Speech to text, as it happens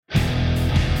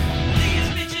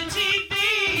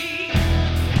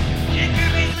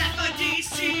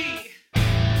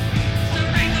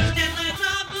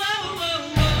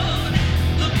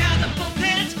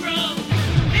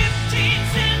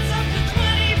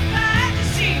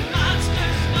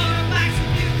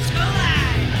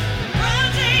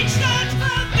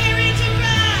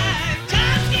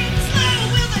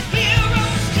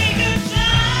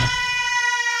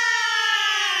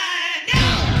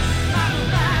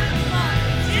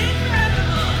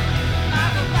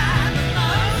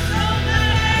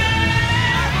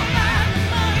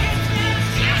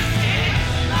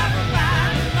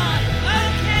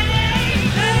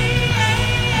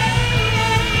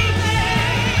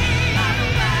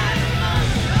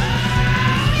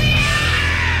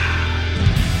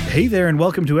Hey there, and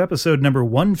welcome to episode number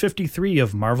 153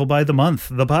 of Marvel by the Month,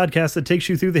 the podcast that takes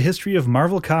you through the history of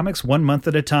Marvel Comics 1 month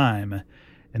at a time.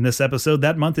 In this episode,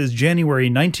 that month is January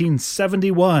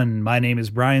 1971. My name is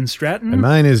Brian Stratton. And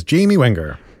mine is Jamie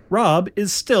Wenger. Rob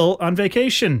is still on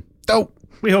vacation. Oh,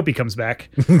 we hope he comes back.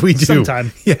 we do.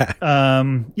 Sometime. Yeah.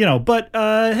 But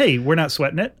hey, we're not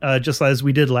sweating it, just as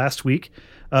we did last week.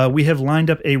 We have lined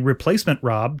up a replacement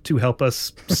Rob to help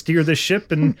us steer this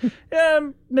ship and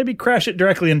maybe crash it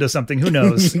directly into something. Who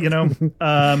knows,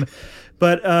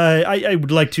 But I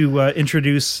would like to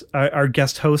introduce our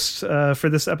guest host for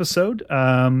this episode.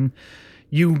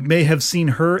 You may have seen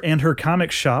her and her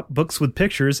comic shop, Books with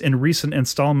Pictures, in recent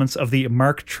installments of the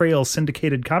Mark Trail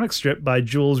syndicated comic strip by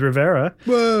Jules Rivera.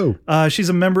 Whoa. She's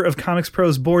a member of Comics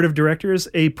Pro's board of directors,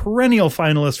 a perennial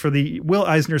finalist for the Will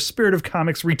Eisner Spirit of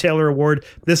Comics Retailer Award.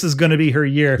 This is going to be her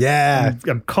year. Yeah.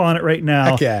 I'm calling it right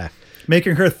now. Heck yeah.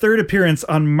 Making her third appearance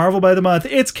on Marvel by the Month,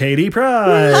 it's Katie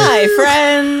Price. Hi,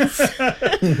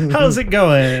 friends. How's it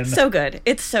going? So good.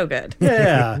 It's so good.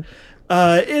 Yeah.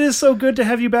 It is so good to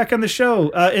have you back on the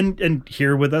show and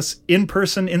here with us in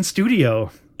person in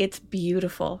studio. It's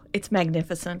beautiful. It's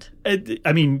magnificent.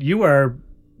 I mean, you are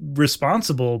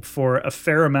responsible for a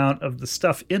fair amount of the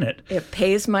stuff in it. It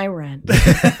pays my rent.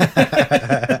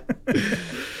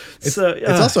 It's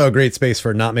also a great space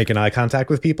for not making eye contact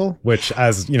with people, which,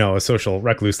 as you know, a social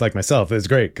recluse like myself, is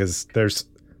great because there's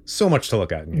so much to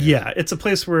look at. Yeah, it's a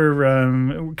place where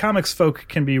comics folk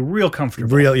can be real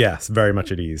comfortable. Yes, very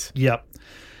much at ease. Yep.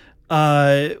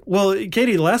 Well,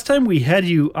 Katie, the last time we had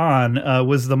you on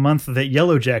was the month that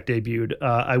Yellowjack debuted.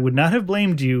 I would not have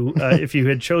blamed you if you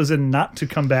had chosen not to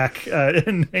come back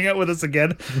and hang out with us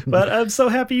again, but I'm so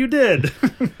happy you did.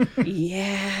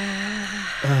 Yeah.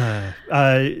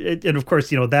 And of course,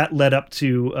 that led up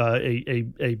to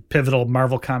a pivotal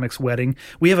Marvel Comics wedding.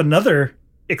 We have another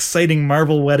exciting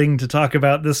Marvel wedding to talk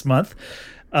about this month.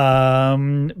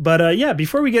 But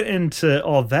before we get into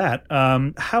all that,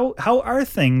 how are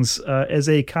things as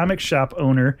a comic shop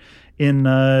owner in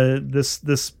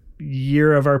this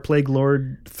year of our Plague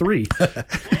Lord 3?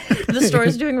 The store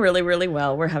is doing really, really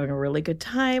well. We're having a really good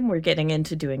time. We're getting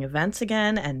into doing events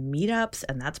again and meetups,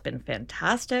 and that's been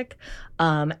fantastic.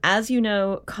 As you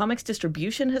know, comics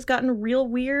distribution has gotten real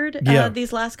weird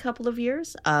these last couple of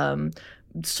years.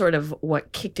 Sort of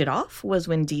what kicked it off was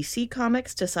when DC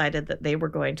Comics decided that they were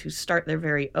going to start their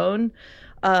very own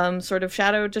sort of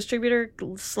shadow distributor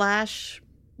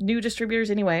 / new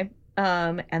distributors anyway.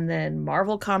 And then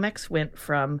Marvel Comics went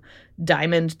from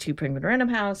Diamond to Penguin Random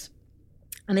House.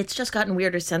 And it's just gotten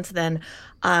weirder since then.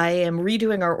 I am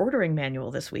redoing our ordering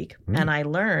manual this week. And I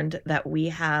learned that we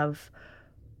have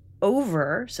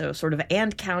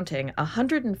and counting,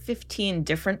 115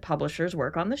 different publishers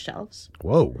work on the shelves.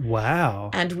 Whoa. Wow.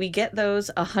 And we get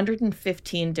those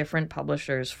 115 different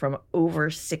publishers from over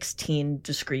 16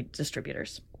 discrete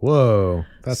distributors. Whoa.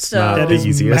 That's not that the is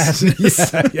easiest.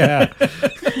 madness. Yeah.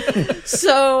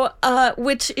 So,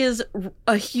 which is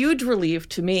a huge relief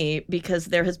to me because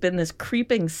there has been this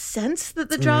creeping sense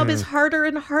that the job is harder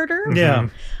and harder. Yeah.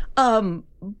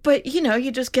 But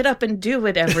you just get up and do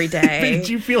it every day.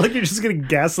 Do you feel like you're just getting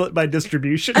gaslit by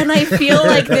distribution? And I feel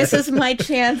like this is my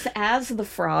chance as the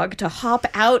frog to hop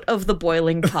out of the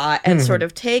boiling pot and sort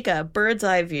of take a bird's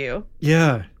eye view.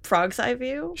 Yeah. Frog's eye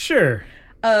view. Sure.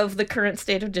 Of the current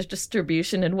state of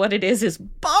distribution, and what it is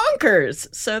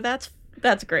bonkers. So that's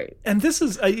great. And this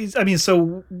is,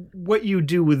 so what you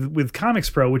do with Comics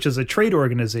Pro, which is a trade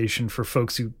organization for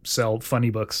folks who sell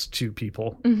funny books to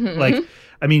people,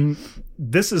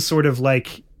 this is sort of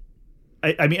like,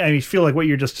 I feel like what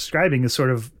you're just describing is sort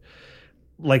of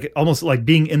like almost like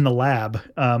being in the lab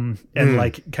and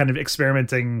like kind of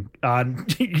experimenting on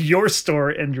your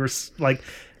store and your like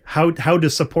how to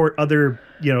support other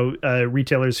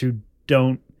retailers who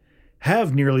don't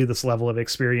have nearly this level of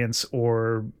experience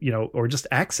or just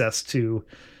access to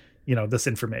this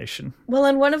information. Well,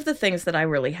 and one of the things that I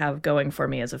really have going for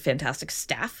me is a fantastic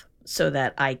staff so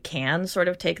that I can sort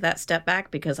of take that step back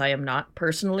because I am not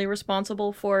personally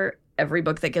responsible for every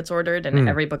book that gets ordered and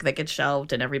every book that gets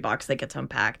shelved and every box that gets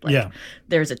unpacked.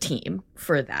 There's a team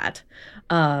for that.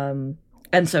 And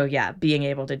so, being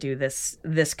able to do this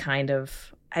kind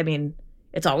of,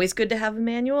 it's always good to have a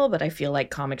manual, but I feel like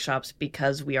comic shops,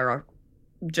 because we are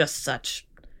just such,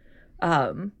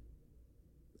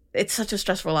 it's such a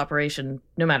stressful operation,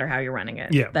 no matter how you're running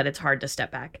it, that it's hard to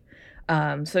step back.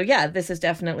 This is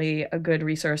definitely a good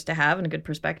resource to have and a good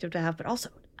perspective to have, but also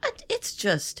it's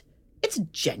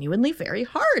genuinely very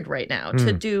hard right now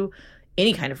to do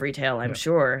any kind of retail, I'm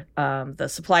sure. The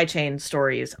supply chain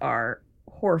stories are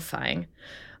horrifying.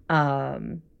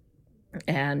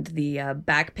 and the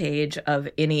back page of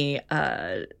any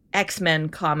X-Men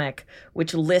comic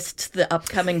which lists the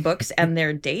upcoming books and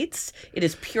their dates, it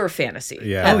is pure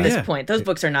fantasy at this point. Those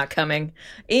books are not coming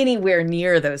anywhere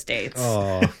near those dates.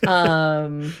 It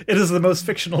is the most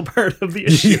fictional part of the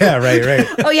issue. Yeah, right.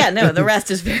 Oh yeah, no, the rest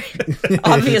is very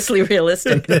obviously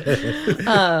realistic.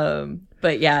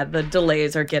 But yeah, the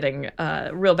delays are getting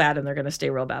real bad, and they're going to stay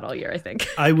real bad all year, I think.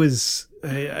 I was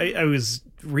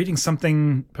reading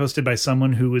something posted by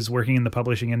someone who was working in the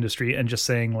publishing industry and just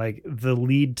saying like the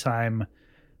lead time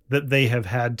that they have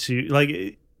had to,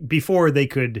 like, before they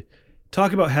could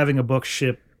talk about having a book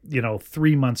ship,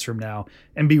 3 months from now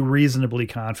and be reasonably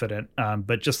confident.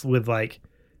 But just with like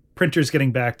printers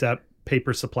getting backed up,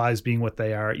 paper supplies being what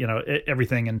they are,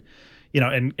 everything. And,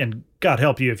 and God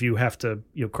help you if you have to,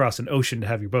 cross an ocean to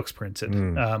have your books printed.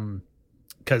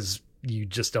 'Cause you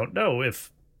just don't know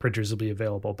if printers will be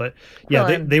available. But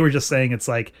yeah, they were just saying it's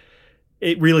like,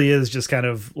 it really is just kind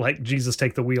of like Jesus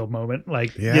take the wheel moment.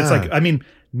 Like, it's like, I mean,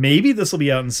 maybe this will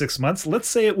be out in 6 months. Let's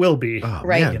say it will be.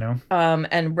 Right.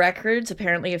 And records,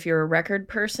 apparently, if you're a record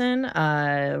person,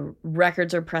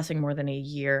 records are pressing more than a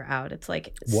year out. It's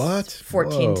like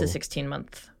 14 to 16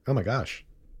 months. Oh my gosh.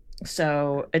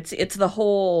 So it's the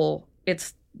whole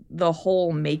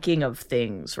making of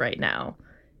things right now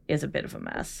is a bit of a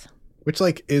mess. Which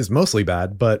is mostly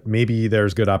bad, but maybe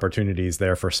there's good opportunities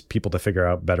there for people to figure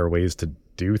out better ways to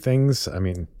do things. I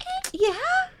mean, yeah.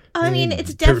 I mean,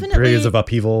 it's definitely periods of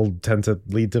upheaval tend to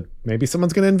lead to maybe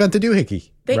someone's going to invent a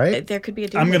doohickey, right? There could be a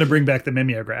doohickey. I'm going to bring back the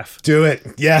mimeograph. Do it.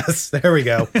 Yes. There we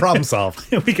go. Problem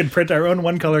solved. We can print our own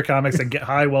one-color comics and get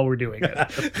high while we're doing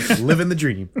it. Living the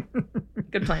dream.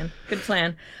 Good plan.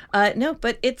 No,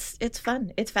 but it's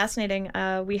fun. It's fascinating.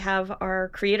 We have our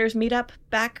creators meetup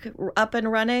back up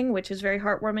and running, which is very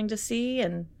heartwarming to see,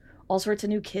 and all sorts of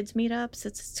new kids meetups.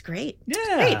 It's great. Yeah. It's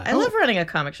great. I love running a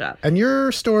comic shop. And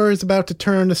your store is about to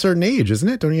turn a certain age, isn't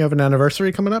it? Don't you have an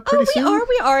anniversary coming up pretty soon?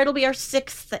 We are. It'll be our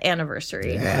 6th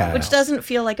anniversary, which doesn't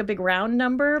feel like a big round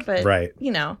number, but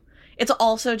it's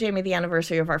also, Jamie, the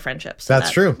anniversary of our friendship. So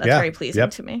that's true. That's very pleasing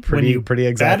to me. Pretty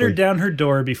exactly. Battered down her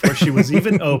door before she was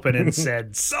even open and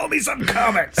said, "Sell me some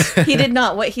comics." He did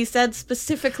not. What he said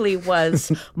specifically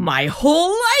was, "My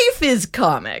whole life is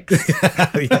comics."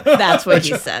 That's what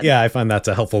he said. Yeah, I find that's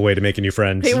a helpful way to make a new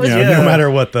friend. It was, no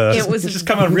matter what the... It was just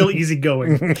come on real easy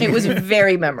going. It was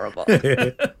very memorable.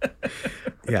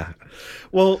 Yeah.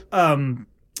 Well,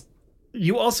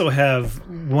 you also have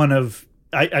one of...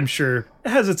 I'm sure it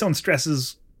has its own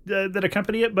stresses that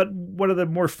accompany it, but one of the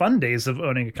more fun days of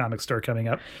owning a comic store coming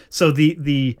up. So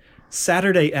the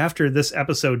Saturday after this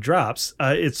episode drops,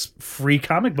 it's Free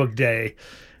Comic Book Day.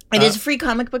 It is Free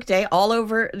Comic Book Day all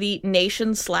over the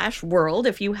nation/world.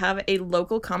 If you have a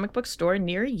local comic book store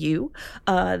near you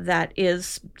that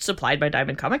is supplied by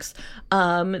Diamond Comics,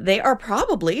 they are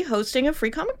probably hosting a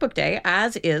Free Comic Book Day,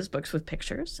 as is Books with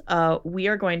Pictures. We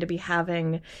are going to be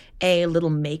having a little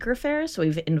maker fair. So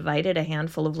we've invited a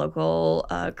handful of local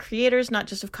creators, not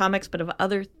just of comics, but of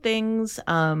other things.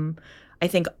 I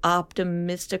think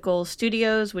Optimistical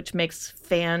Studios, which makes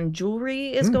fan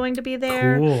jewelry, is going to be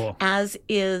there. Cool. As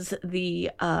is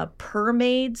the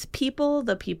Permaids people,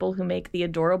 the people who make the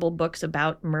adorable books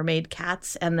about mermaid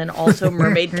cats and then also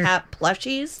mermaid cat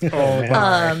plushies.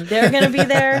 They're going to be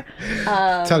there.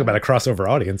 Talk about a crossover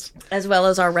audience. As well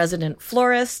as our resident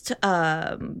florist,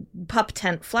 Pup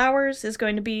Tent Flowers is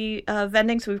going to be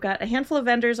vending. So we've got a handful of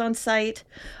vendors on site.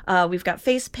 We've got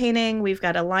face painting. We've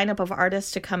got a lineup of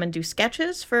artists to come and do sketches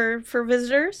for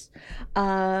visitors.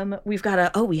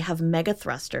 We have Mega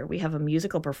Thruster. We have a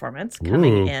musical performance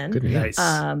coming in. Nice.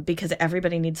 Because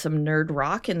everybody needs some nerd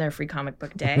rock in their Free Comic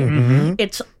Book Day. Mm-hmm.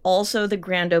 It's also the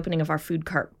grand opening of our food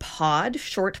cart pod,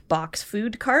 short box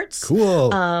food carts. Cool.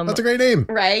 That's a great name.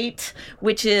 Right.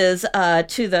 Which is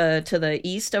to the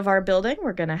east of our building.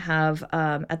 We're going to have,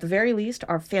 at the very least,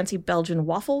 our fancy Belgian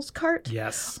waffles cart.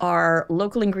 Yes. Our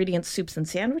local ingredients soups and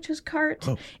sandwiches cart.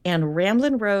 And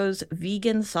Ramblin' Rose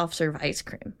vegan soft serve ice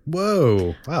cream.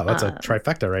 Whoa. Wow, that's a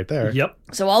trifecta right there. Yep.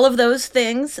 So all of those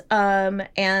things.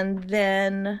 And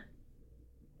then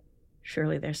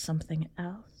surely there's something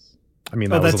else. I mean,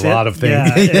 that was a lot of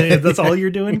things. Yeah, that's all you're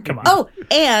doing? Come on. Oh,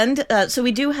 and so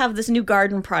we do have this new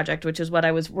garden project, which is what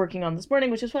I was working on this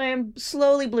morning, which is why I'm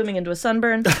slowly blooming into a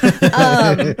sunburn,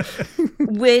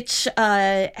 which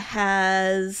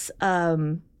has...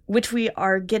 which we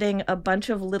are getting a bunch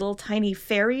of little tiny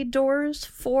fairy doors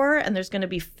for, and there's going to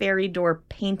be fairy door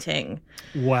painting.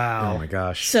 Wow. Oh my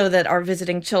gosh. So that our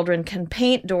visiting children can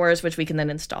paint doors, which we can then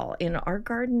install in our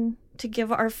garden to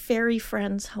give our fairy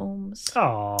friends homes.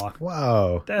 Aw.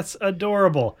 Wow. That's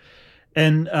adorable.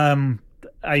 And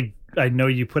I know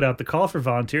you put out the call for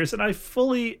volunteers, and I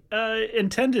fully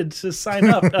intended to sign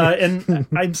up, and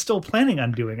I'm still planning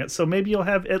on doing it. So maybe you'll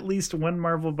have at least one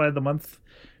Marvel by the Month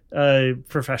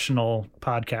professional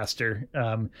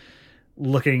podcaster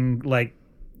looking like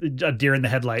a deer in the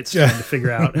headlights, trying to figure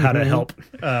out how to help.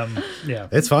 Yeah,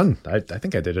 it's fun. I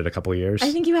think I did it a couple of years.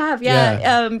 I think you have.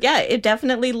 Yeah. It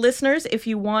definitely, listeners, if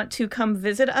you want to come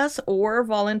visit us or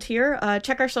volunteer,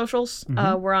 check our socials.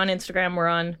 We're on Instagram. We're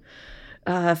on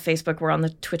Facebook. We're on the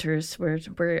Twitters.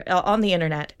 We're on the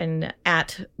internet and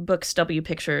at Books W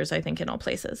Pictures, I think, in all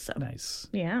places. So nice.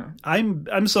 Yeah.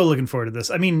 I'm so looking forward to this.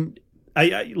 I mean,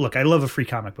 I love a free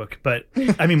comic book, but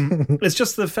I mean, it's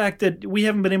just the fact that we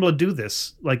haven't been able to do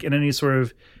this like in any sort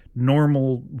of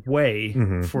normal way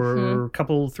for a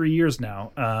couple, 3 years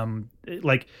now.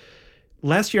 Like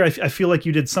last year, I feel like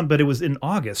you did some, but it was in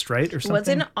August, right? Or something? It was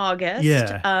in August.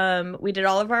 Yeah. We did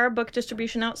all of our book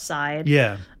distribution outside.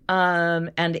 Yeah.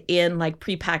 And in like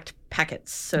pre-packed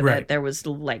packets so that there was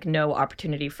like no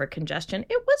opportunity for congestion.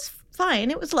 It was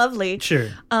fine. It was lovely. Sure.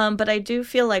 But I do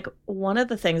feel like one of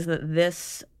the things that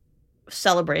this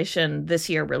celebration this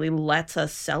year really lets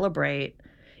us celebrate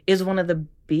is one of the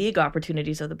big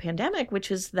opportunities of the pandemic,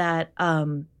 which is that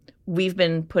we've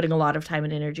been putting a lot of time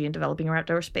and energy in developing our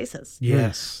outdoor spaces.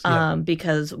 Yes.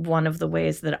 Because one of the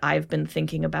ways that I've been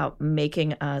thinking about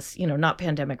making us, not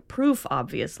pandemic proof,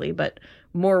 obviously, but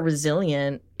more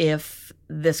resilient if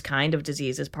this kind of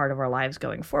disease is part of our lives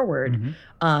going forward,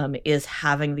 is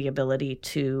having the ability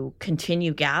to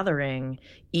continue gathering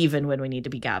even when we need to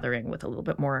be gathering with a little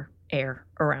bit more air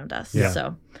around us. Yeah.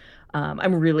 So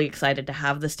I'm really excited to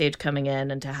have the stage coming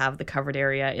in and to have the covered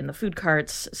area in the food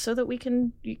carts so that we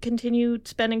can continue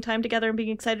spending time together and being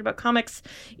excited about comics,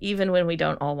 even when we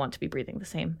don't all want to be breathing the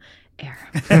same air.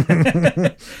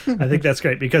 I think that's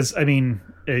great because, I mean,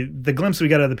 the glimpse we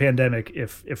got out of the pandemic,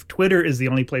 if Twitter is the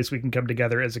only place we can come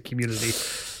together as a community,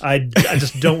 I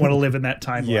just don't want to live in that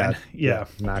timeline. Yeah.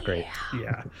 Not great.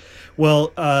 Yeah.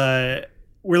 Well,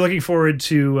 we're looking forward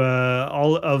to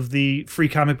all of the free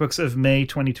comic books of May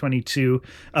 2022.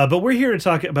 But we're here to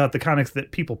talk about the comics that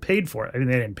people paid for. I mean,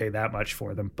 they didn't pay that much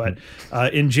for them, but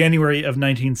in January of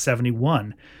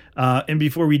 1971. And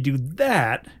before we do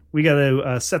that, we got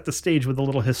to set the stage with a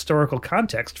little historical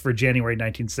context for January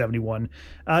 1971.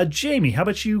 Jamie, how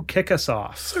about you kick us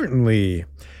off? Certainly.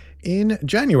 In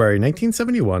January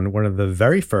 1971, one of the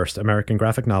very first American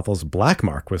graphic novels, Black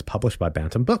Mark, was published by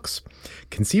Bantam Books.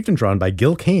 Conceived and drawn by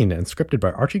Gil Kane and scripted by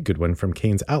Archie Goodwin from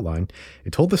Kane's outline,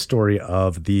 it told the story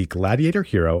of the gladiator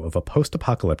hero of a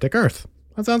post-apocalyptic Earth.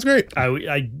 That sounds great.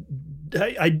 I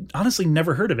honestly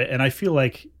never heard of it, and I feel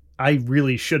like I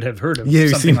really should have heard of you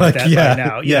something like that by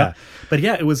now. Yeah. But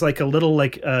yeah, it was like a little,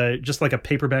 just like a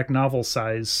paperback novel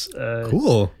size.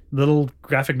 Cool. Little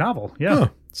graphic novel. Yeah. Huh.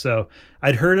 So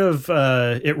I'd heard of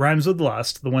It Rhymes with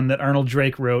Lust, the one that Arnold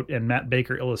Drake wrote and Matt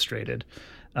Baker illustrated.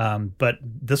 But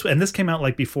this came out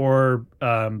like before,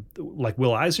 like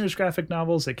Will Eisner's graphic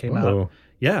novels. It came out.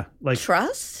 Yeah. Like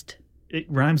Trust? It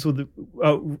rhymes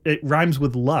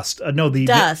with lust. No,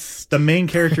 Dust. The main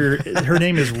character, her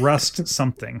name is Rust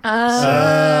something. Okay.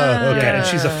 Yeah, and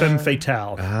she's a femme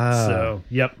fatale. So,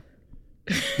 yep.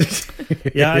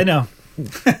 Yeah, I know.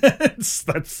 That's.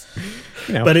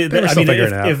 But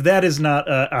if that is not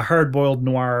a hard-boiled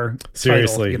noir,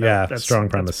 seriously, title, that's strong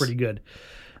premise. That's pretty good.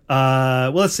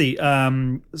 Well, let's see. So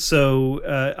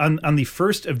on the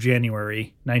 1st of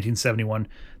January, 1971.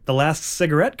 The last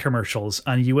cigarette commercials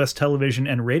on U.S. television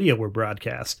and radio were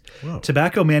broadcast. Whoa.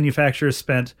 Tobacco manufacturers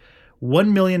spent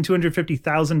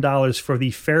 $1,250,000 for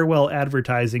the farewell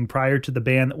advertising prior to the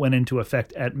ban that went into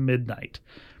effect at midnight.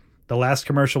 The last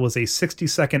commercial was a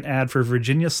 60-second ad for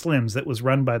Virginia Slims that was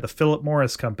run by the Philip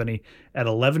Morris Company at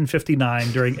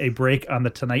 11:59 during a break on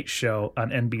The Tonight Show on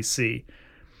NBC.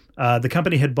 The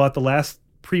company had bought the last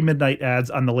pre-midnight ads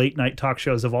on the late-night talk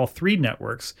shows of all three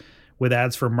networks, with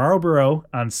ads for Marlboro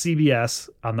on CBS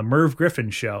on the Merv Griffin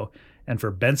Show, and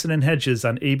for Benson and Hedges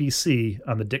on ABC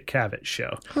on the Dick Cavett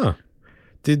Show. Huh.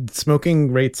 Did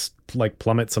smoking rates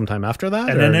plummet sometime after that?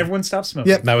 And then everyone stopped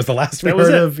smoking. Yep, that was the last we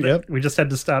heard of. Yep. We just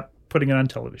had to stop putting it on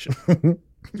television.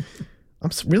 I'm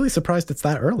really surprised it's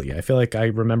that early. I feel like I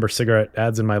remember cigarette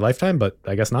ads in my lifetime, but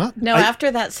I guess not. No,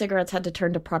 after that, cigarettes had to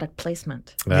turn to product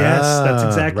placement. Yes, that's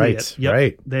exactly it. Yep.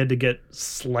 Right. They had to get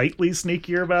slightly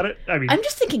sneakier about it. I mean, I'm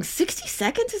just thinking 60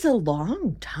 seconds is a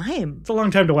long time. It's a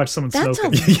long time to watch someone that's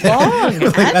smoking. That's a long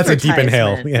That's a deep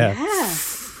inhale. Yeah.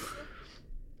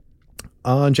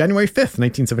 On January 5th,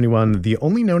 1971, the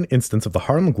only known instance of the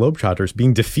Harlem Globetrotters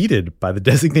being defeated by the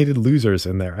designated losers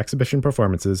in their exhibition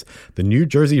performances, the New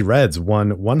Jersey Reds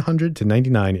won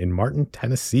 100-99 in Martin,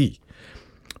 Tennessee.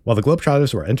 While the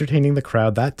Globetrotters were entertaining the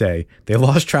crowd that day, they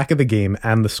lost track of the game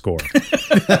and the score.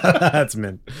 That's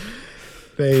mint.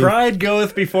 Pride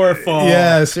goeth before a fall.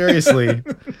 Yeah, seriously.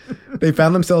 They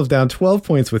found themselves down 12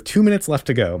 points with 2 minutes left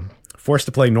to go. Forced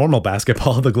to play normal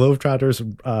basketball, the Globetrotters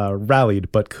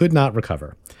rallied but could not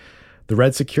recover. The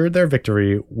Reds secured their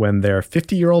victory when their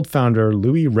 50-year-old founder,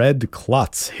 Louis Red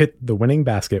Klotz, hit the winning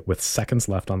basket with seconds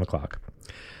left on the clock.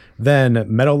 Then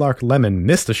Meadowlark Lemon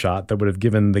missed a shot that would have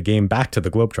given the game back to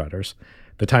the Globetrotters.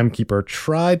 The timekeeper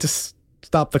tried to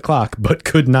stop the clock, but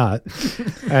could not.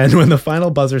 And when the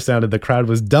final buzzer sounded, the crowd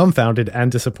was dumbfounded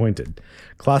and disappointed.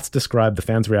 Klotz described the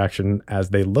fans' reaction as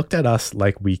they looked at us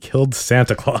like we killed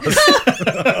Santa Claus.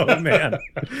 Oh, man.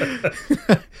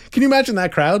 Can you imagine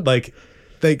that crowd? Like,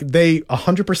 they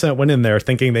 100% went in there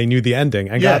thinking they knew the ending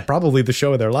and got probably the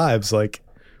show of their lives. Like,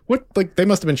 what? Like, they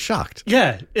must have been shocked.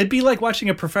 Yeah, it'd be like watching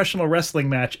a professional wrestling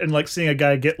match and like seeing a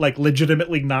guy get like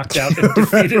legitimately knocked out and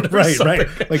defeated. Right.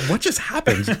 Like, what just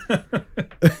happened?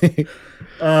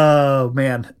 Oh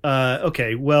man.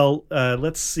 Okay. Well,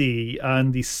 let's see.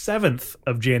 On the 7th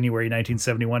of January,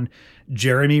 1971,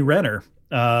 Jeremy Renner,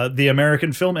 the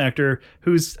American film actor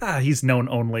who's he's known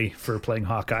only for playing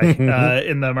Hawkeye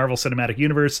in the Marvel Cinematic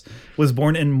Universe, was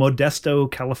born in Modesto,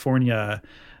 California.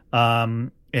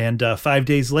 And 5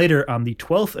 days later, on the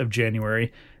 12th of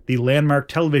January, the landmark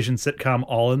television sitcom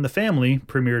All in the Family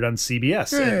premiered on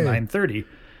CBS at 9:30.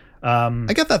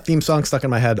 I got that theme song stuck in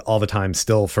my head all the time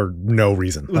still for no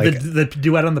reason. Like, the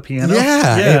duet on the piano?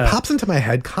 Yeah, it pops into my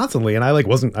head constantly. And I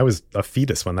was a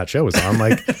fetus when that show was on.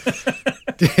 Like,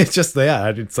 it's just,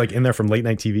 it's like in there from late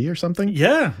night TV or something.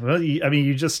 Yeah. Well,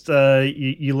 you just,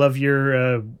 you love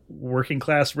your working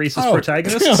class racist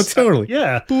protagonists. Yeah, totally.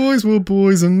 Yeah. Boys will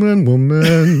boys and men will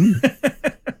men.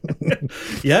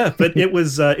 Yeah, but it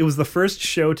was the first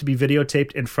show to be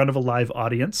videotaped in front of a live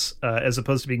audience, as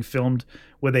opposed to being filmed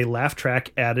with a laugh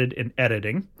track added in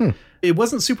editing. It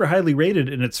wasn't super highly rated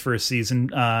in its first season,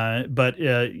 but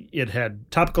it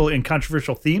had topical and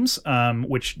controversial themes,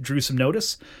 which drew some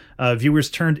notice. Viewers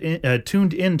tuned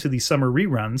in to the summer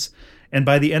reruns, and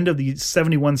by the end of the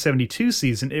 71-72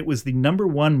 season, it was the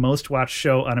 #1 most watched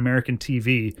show on American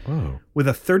TV, with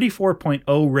a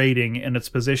 34.0 rating in its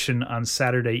position on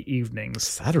Saturday evenings.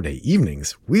 Saturday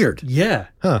evenings? Weird. Yeah.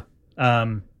 Huh.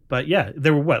 But yeah,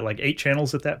 there were like 8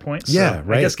 channels at that point. So yeah,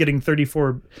 right. I guess getting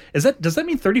 34. Does that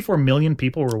mean 34 million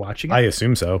people were watching it? I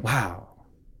assume so. Wow.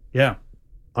 Yeah.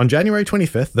 On January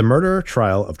 25th, the murder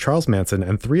trial of Charles Manson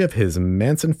and 3 of his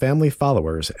Manson family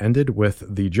followers ended with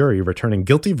the jury returning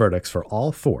guilty verdicts for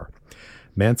all 4.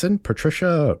 Manson,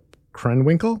 Patricia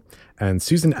Krenwinkel, and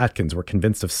Susan Atkins were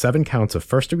convinced of 7 counts of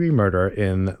first-degree murder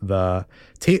in the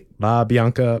Tate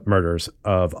LaBianca murders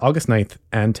of August 9th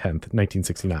and 10th,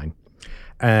 1969.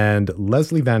 And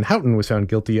Leslie Van Houten was found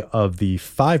guilty of the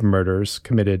 5 murders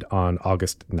committed on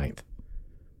August 9th.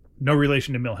 No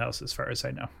relation to Milhouse, as far as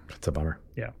I know. That's a bummer.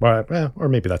 Yeah. Well, or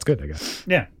maybe that's good, I guess.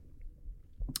 Yeah.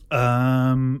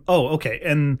 Okay.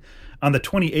 And on the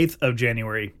 28th of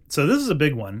January, so this is a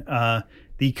big one,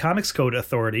 the Comics Code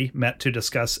Authority met to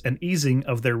discuss an easing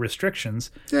of their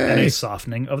restrictions and a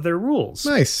softening of their rules.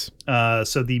 Nice.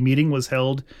 So the meeting was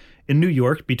held in New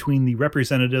York between the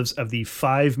representatives of the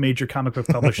 5 major comic book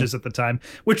publishers at the time,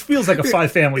 which feels like a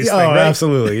 5 families thing, right?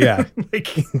 Absolutely, yeah.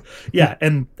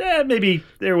 And maybe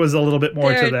there was a little bit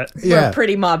more to that. We're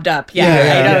pretty mobbed up.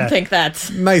 I don't think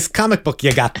that's... Nice comic book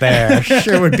you got there.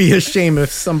 Sure would be a shame if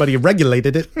somebody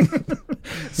regulated it.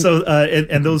 So,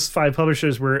 and those 5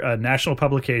 publishers were National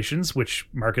Publications, which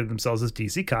marketed themselves as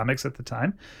DC Comics at the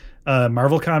time,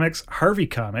 Marvel Comics, Harvey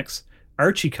Comics,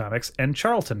 Archie Comics, and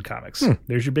Charlton Comics.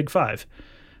 There's your big 5.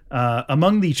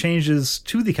 Among the changes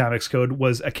to the Comics Code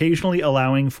was occasionally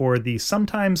allowing for the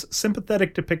sometimes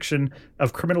sympathetic depiction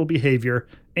of criminal behavior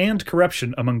and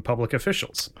corruption among public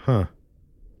officials,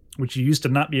 which you used to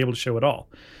not be able to show at all.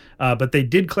 But they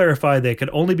did clarify they could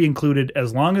only be included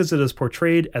as long as it is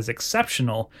portrayed as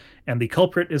exceptional and the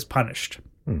culprit is punished.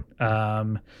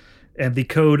 And the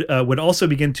code would also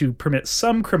begin to permit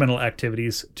some criminal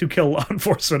activities to kill law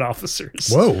enforcement officers.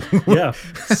 Whoa. Yeah.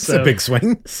 That's a big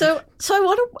swing. So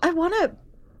I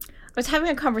was having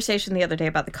a conversation the other day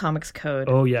about the Comics Code.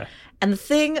 Oh, yeah. And the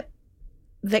thing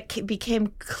that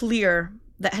became clear,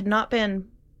 that had not been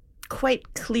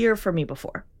quite clear for me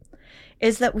before,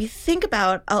 is that we think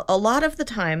about a lot of the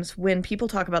times when people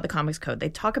talk about the Comics Code, they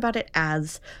talk about it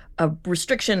as a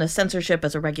restriction, a censorship,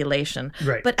 as a regulation.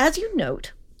 Right. But as you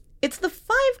note, it's the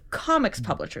 5 comics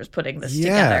publishers putting this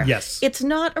together. Yes. It's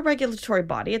not a regulatory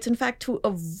body. It's in fact to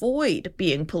avoid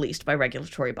being policed by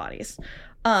regulatory bodies.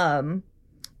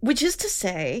 Which is to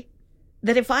say,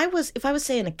 that if I was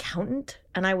say an accountant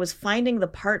and I was finding the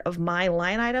part of my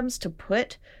line items to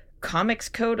put Comics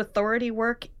Code Authority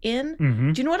work in,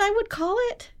 do you know what I would call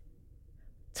it?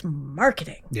 It's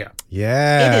marketing. Yeah.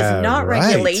 Yeah. It is not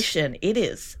right. regulation. It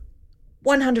is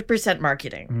 100%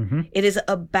 marketing. It is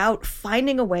about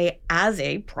finding a way as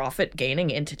a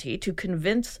profit-gaining entity to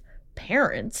convince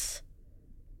parents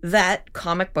that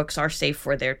comic books are safe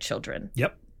for their children.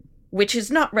 Yep. Which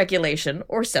is not regulation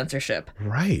or censorship.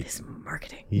 Right. It's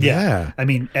marketing. Yeah. I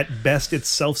mean, at best, it's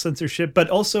self-censorship, but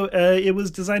also it was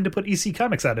designed to put EC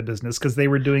Comics out of business because they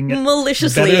were doing it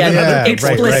maliciously better and than other people.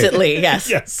 explicitly. Yes.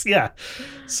 Yes, yeah.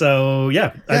 So,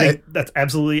 yeah, I think that's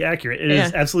absolutely accurate. It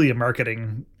is Yeah. absolutely a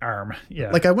marketing arm.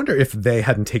 Yeah. Like, I wonder if they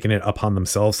hadn't taken it upon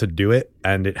themselves to do it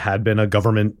and it had been a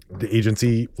government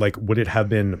agency, like, would it have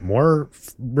been more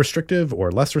restrictive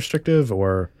or less restrictive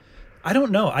or... I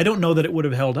don't know. I don't know that it would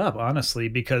have held up, honestly,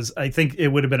 because I think it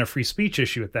would have been a free speech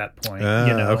issue at that point.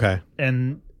 Okay.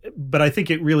 But I think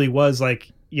it really was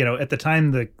like, at the time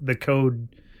the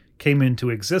code came into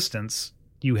existence,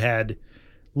 you had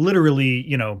literally,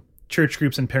 church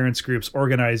groups and parents groups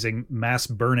organizing mass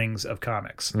burnings of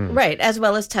comics. Right, as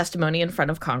well as testimony in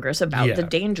front of Congress about the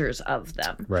dangers of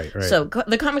them. Right. So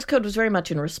the Comics Code was very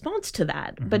much in response to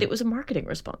that, but it was a marketing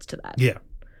response to that. Yeah.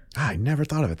 I never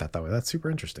thought of it that way. That's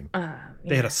super interesting.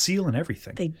 They had a seal and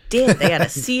everything. They did. They had a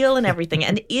seal and everything.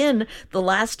 And in the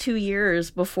last 2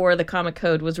 years before the Comic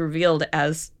Code was revealed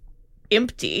as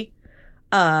empty,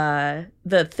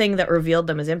 the thing that revealed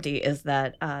them as empty is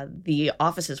that the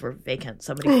offices were vacant.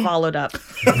 Somebody followed up.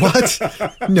 What?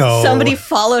 No. Somebody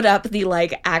followed up the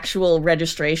actual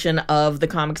registration of the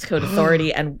Comics Code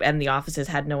Authority, and the offices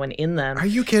had no one in them. Are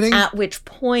you kidding? At which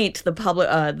point, the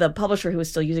publisher who was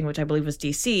still using, which I believe was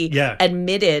DC, Yeah.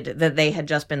 admitted that they had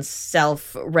just been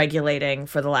self-regulating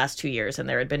for the last 2 years, and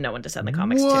there had been no one to send the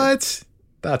comics to. What?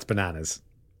 That's bananas.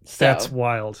 So, That's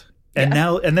wild. And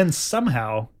then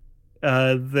somehow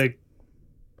the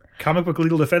Comic Book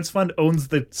Legal Defense Fund owns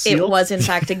the seal. it was in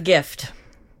fact a gift.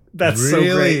 That's so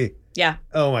great. Yeah.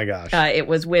 Oh my gosh. It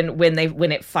was when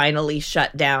it finally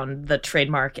shut down the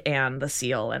trademark and the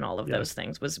seal and all of those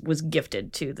things was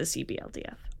gifted to the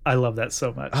CBLDF. I love that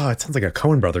so much. Oh, it sounds like a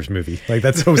Coen Brothers movie. Like,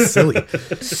 that's so silly.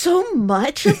 So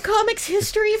much of comics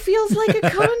history feels like a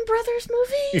Coen Brothers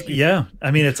movie. Yeah.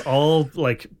 I mean, it's all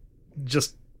like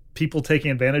just people taking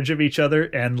advantage of each other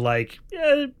and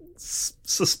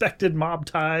suspected mob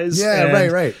ties. Yeah,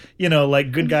 and, right.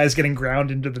 Like good guys getting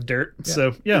ground into the dirt. Yeah.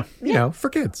 So, yeah. For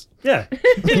kids. Yeah.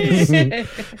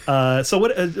 So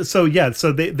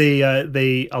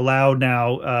they allow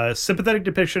now sympathetic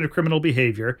depiction of criminal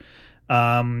behavior.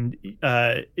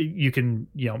 You can,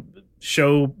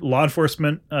 show law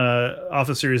enforcement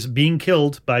officers being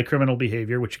killed by criminal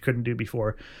behavior, which you couldn't do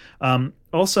before.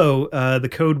 Also, the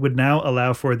code would now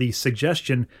allow for the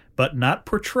suggestion but not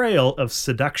portrayal of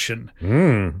seduction.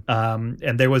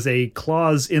 And there was a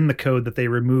clause in the code that they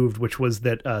removed, which was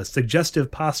that suggestive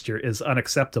posture is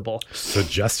unacceptable.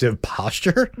 Suggestive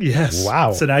posture? Yes.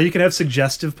 Wow. So now you can have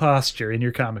suggestive posture in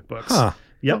your comic books. Huh.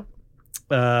 Yep.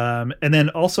 And then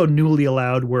also newly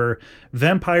allowed were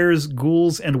vampires,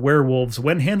 ghouls, and werewolves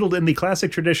when handled in the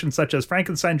classic tradition such as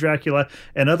Frankenstein, Dracula,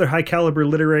 and other high-caliber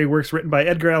literary works written by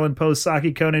Edgar Allan Poe,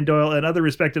 Saki, Conan Doyle, and other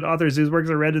respected authors whose works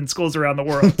are read in schools around the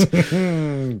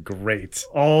world. Great.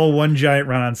 All one giant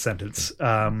run-on sentence.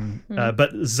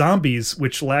 But zombies,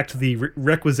 which lacked the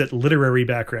requisite literary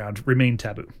background, remain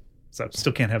taboo. So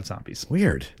still can't have zombies.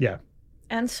 Weird. Yeah.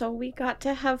 And so we got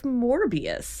to have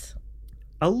Morbius.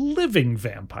 A living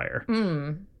vampire.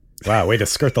 Wow, way to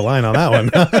skirt the line on that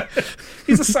one.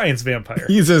 He's a science vampire.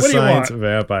 He's a What do you science want?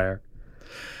 vampire.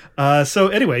 So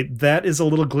anyway, that is a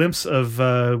little glimpse of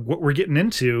what we're getting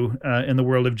into in the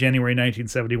world of January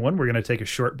 1971. We're going to take a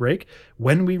short break.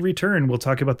 When we return, we'll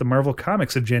talk about the Marvel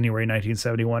Comics of January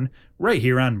 1971 right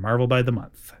here on Marvel by the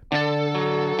Month.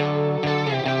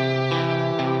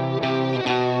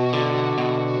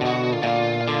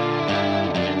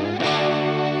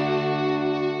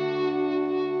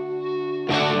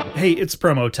 Hey, it's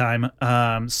promo time.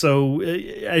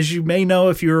 As you may know,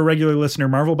 if you're a regular listener,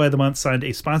 Marvel by the Month signed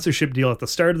a sponsorship deal at the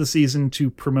start of the season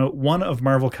to promote one of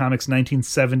Marvel Comics'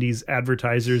 1970s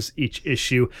advertisers each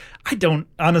issue. I don't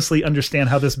honestly understand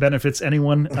how this benefits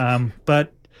anyone,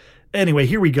 but anyway,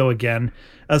 here we go again.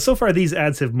 So far, these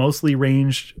ads have mostly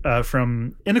ranged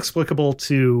from inexplicable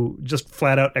to just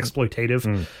flat-out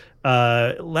exploitative.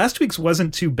 Last week's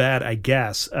wasn't too bad, I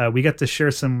guess. We got to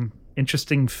share some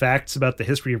interesting facts about the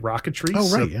history of rocketry.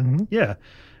 Oh, right. Yeah.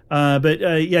 But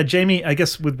Jamie, I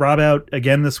guess with Rob out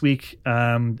again this week,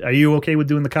 are you okay with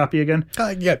doing the copy again?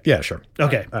 Yeah, sure.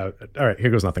 Okay. All right, here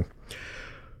goes nothing.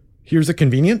 Here's a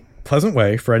convenient, pleasant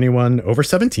way for anyone over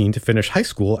 17 to finish high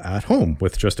school at home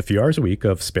with just a few hours a week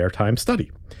of spare time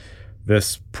study.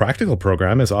 This practical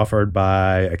program is offered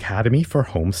by Academy for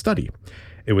Home Study.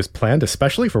 It was planned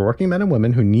especially for working men and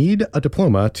women who need a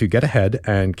diploma to get ahead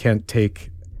and can't take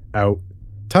out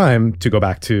time to go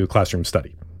back to classroom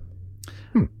study.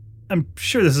 I'm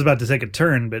sure this is about to take a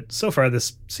turn, but so far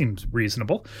this seems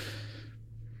reasonable.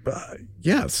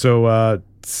 So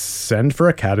send for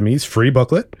Academy's free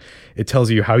booklet. It tells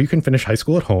you how you can finish high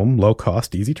school at home, low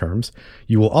cost, easy terms.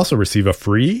 You will also receive a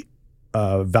free,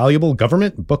 valuable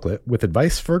government booklet with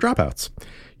advice for dropouts.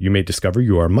 You may discover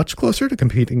you are much closer to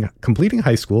completing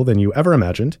high school than you ever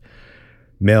imagined.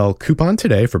 Mail coupon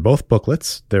today for both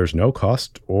booklets. There's no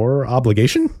cost or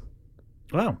obligation.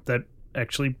 Wow, that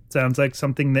actually sounds like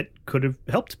something that could have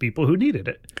helped people who needed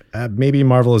it. Maybe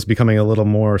Marvel is becoming a little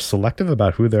more selective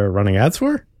about who they're running ads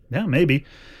for? Yeah, maybe.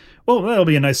 Well, that'll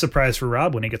be a nice surprise for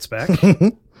Rob when he gets back.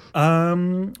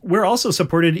 We're also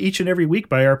supported each and every week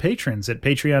by our patrons at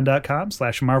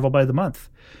patreon.com/marvelbythemonth.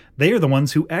 They are the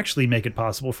ones who actually make it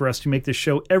possible for us to make this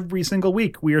show every single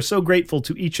week. We are so grateful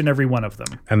to each and every one of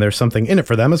them. And there's something in it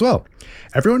for them as well.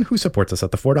 Everyone who supports us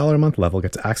at the $4 a month level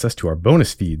gets access to our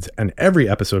bonus feeds, and every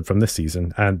episode from this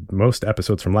season and most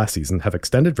episodes from last season have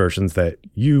extended versions that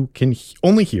you can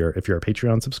only hear if you're a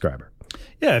Patreon subscriber.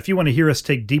 Yeah, if you want to hear us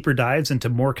take deeper dives into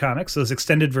more comics, those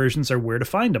extended versions are where to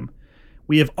find them.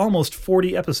 We have almost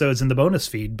 40 episodes in the bonus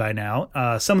feed by now.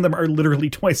 Some of them are literally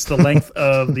twice the length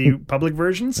of the public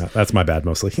versions. That's my bad,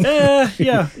 mostly.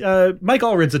 Mike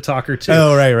Allred's a talker, too.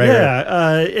 Oh, right.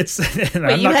 It's. Wait,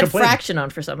 I'm you not had complaining. Fraction on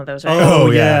for some of those, right?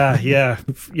 Oh, yeah.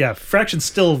 Fraction's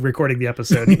still recording the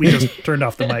episode. We just turned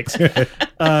off the mics.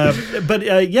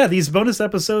 These bonus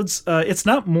episodes, it's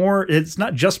not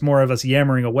just more of us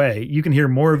yammering away. You can hear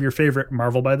more of your favorite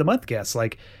Marvel by the Month guests,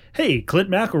 like, hey, Clint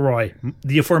McElroy,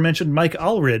 the aforementioned Mike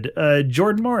Allred,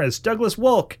 Jordan Morris, Douglas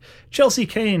Wolk, Chelsea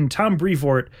Kane, Tom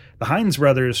Brevoort, the Hines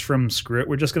brothers from Screw It,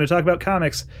 We're Just Going to Talk About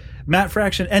Comics, Matt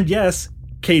Fraction, and yes,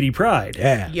 Katie Pride.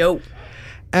 Yeah. Yo.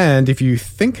 And if you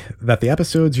think that the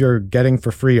episodes you're getting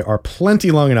for free are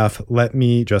plenty long enough, let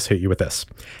me just hit you with this.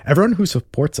 Everyone who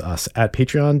supports us at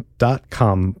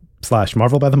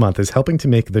patreon.com/marvelbythemonth is helping to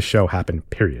make this show happen,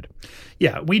 period.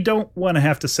 Yeah, we don't want to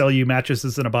have to sell you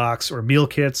mattresses in a box or meal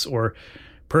kits or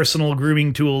personal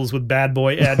grooming tools with bad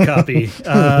boy ad copy.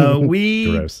 We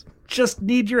Gross. just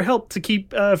need your help to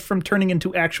keep from turning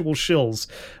into actual shills.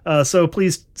 So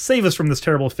please save us from this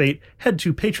terrible fate. Head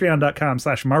to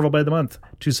patreon.com/marvelbythemonth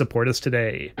to support us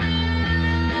today.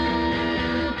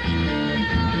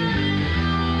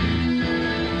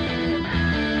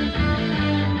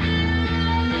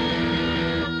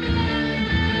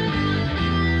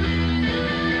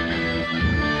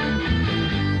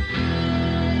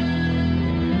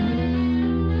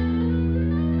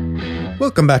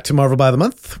 Welcome back to Marvel by the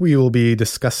Month. We will be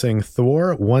discussing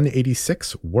Thor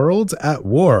 186 Worlds at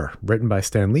War, written by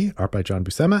Stan Lee, art by John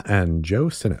Buscema, and Joe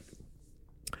Sinnott.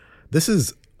 This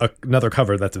is another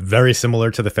cover that's very similar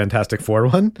to the Fantastic Four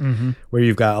one, where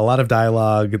you've got a lot of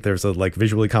dialogue. There's a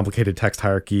visually complicated text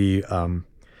hierarchy.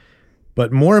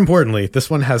 But more importantly, this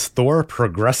one has Thor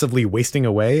progressively wasting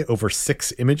away over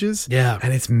 6 images. Yeah.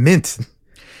 And it's mint.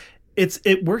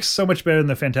 It works so much better than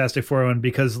the Fantastic Four one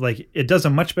because it does a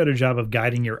much better job of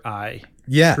guiding your eye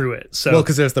through it. So, well,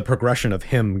 because there's the progression of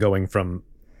him going from,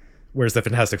 whereas the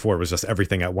Fantastic Four was just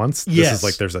everything at once. This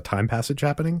is there's a time passage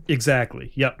happening.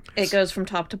 Exactly. Yep. It goes from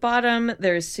top to bottom.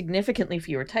 There's significantly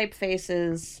fewer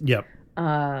typefaces. Yep.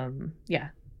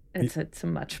 It's a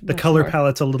much The color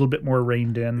palette's a little bit more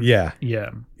reined in. Yeah. Yeah.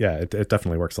 Yeah, it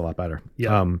definitely works a lot better.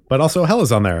 Yeah. But also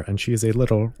Hela's on there, and she is a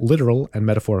literal and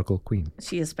metaphorical queen.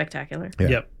 She is spectacular. Yeah.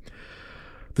 Yep.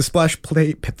 The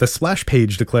splash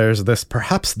page declares this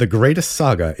perhaps the greatest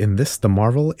saga in the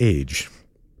Marvel age.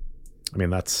 I mean,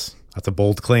 that's a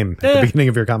bold claim at the beginning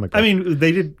of your comic book. I mean,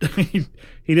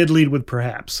 he did lead with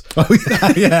perhaps. Oh,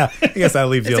 yeah. I guess that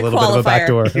leaves you a little bit of a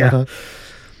backdoor. Yeah.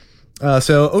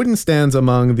 So Odin stands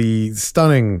among the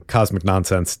stunning cosmic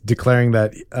nonsense, declaring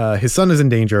that his son is in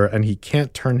danger and he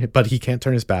can't turn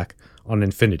his back on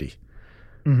infinity,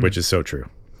 which is so true.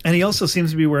 And he also seems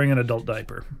to be wearing an adult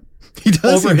diaper. He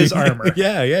does over his armor.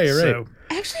 Yeah, you're right.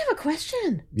 I actually have a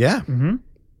question. Yeah. Mm-hmm.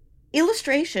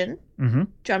 Illustration, Mm-hmm.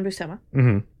 John Buscema.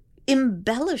 Mm-hmm.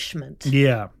 Embellishment.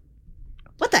 Yeah.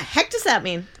 What the heck does that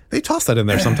mean? They toss that in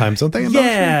there sometimes, don't they?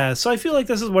 Yeah. So I feel like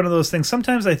this is one of those things.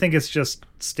 Sometimes I think it's just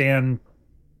Stan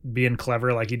being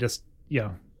clever. Like he just,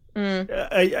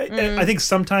 I think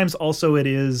sometimes also it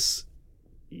is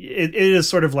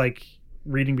sort of like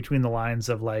reading between the lines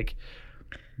of like,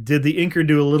 did the inker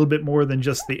do a little bit more than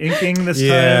just the inking this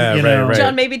Yeah, time? You right, know, right.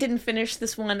 John maybe didn't finish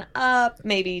this one up.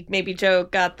 Maybe Joe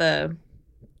got the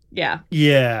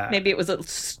yeah, maybe it was a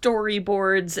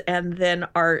storyboards and then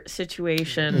art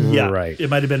situation. yeah. Right. It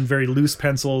might have been very loose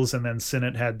pencils, and then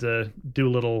Sinnott had to do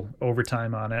a little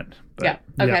overtime on it. But, Yeah.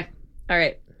 Okay. All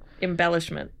right.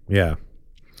 Embellishment. Yeah.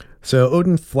 So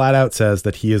Odin flat out says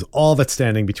that he is all that's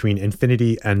standing between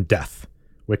infinity and death,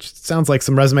 which sounds like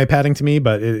some resume padding to me,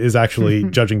 but it is actually,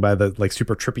 judging by the like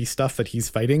super trippy stuff that he's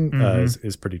fighting,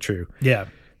 is pretty true. Yeah.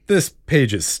 This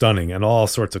page is stunning and all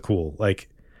sorts of cool. Like,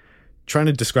 trying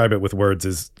to describe it with words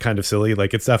is kind of silly.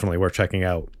 Like, it's definitely worth checking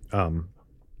out.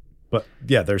 But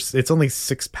yeah, it's only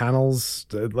 6 panels.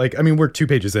 Like, I mean, we're 2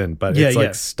 pages in, but it's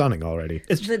like stunning already.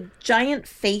 It's the giant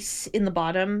face in the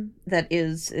bottom that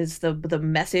is the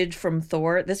message from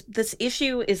Thor. This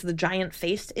issue is the giant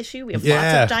face issue. We have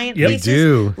lots of giant faces. We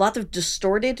do. Lots of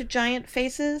distorted giant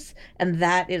faces, and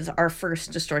that is our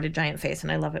first distorted giant face,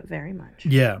 and I love it very much.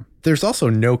 Yeah. There's also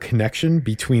no connection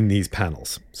between these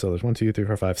panels. So there's 1, 2, 3,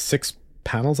 4, 5, 6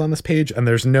 panels on this page, and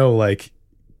there's no like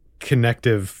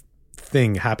connective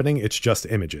thing happening. It's just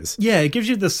images. Yeah, it gives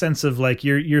you the sense of like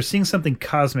you're seeing something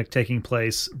cosmic taking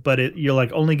place, but you're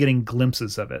like only getting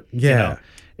glimpses of it. Yeah. You know?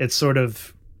 It's sort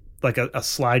of like a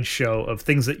slideshow of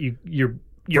things that your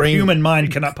Brain human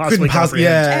mind cannot possibly comprehend.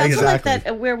 Yeah, I also exactly. like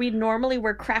that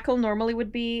where Crackle normally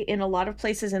would be in a lot of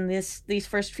places in these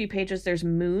first few pages, there's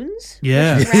moons.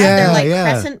 Yeah. Which is rad. They're like Yeah.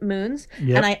 crescent moons.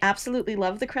 Yep. And I absolutely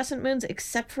love the crescent moons,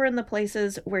 except for in the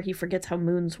places where he forgets how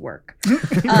moons work. So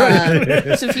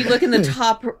if you look in the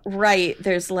top right,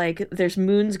 there's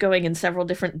moons going in several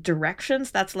different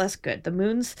directions. That's less good. The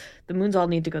moons all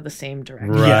need to go the same direction.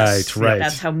 Right, Yes. right.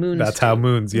 That's how moons That's how do.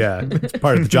 moons, yeah. It's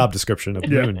part of the job description of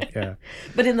Yeah. moon. Yeah.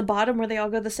 But in the bottom where they all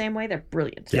go the same way, they're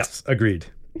brilliant. Yes, agreed.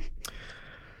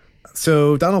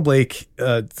 So Donald Blake,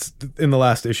 in the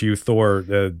last issue, Thor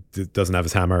doesn't have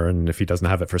his hammer, and if he doesn't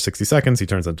have it for 60 seconds, he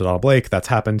turns into Donald Blake. That's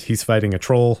happened. He's fighting a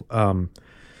troll.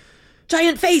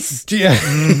 Giant face!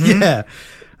 Yeah.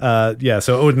 Yeah.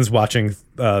 So Odin's watching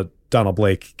Donald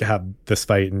Blake have this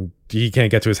fight, and he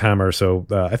can't get to his hammer. So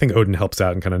I think Odin helps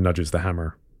out and kind of nudges the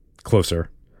hammer closer.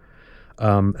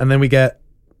 And then we get,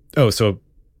 so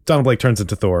Donald Blake turns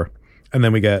into Thor, and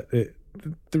then we get,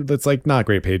 it's like not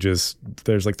great pages.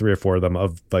 There's like 3 or 4 of them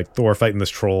of like Thor fighting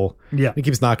this troll. Yeah. He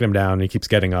keeps knocking him down, and he keeps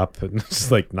getting up, and it's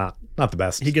just like not the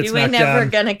best. He gets You ain't knocked never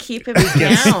down. gonna keep him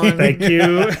down. Thank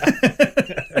you.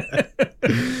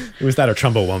 It was that or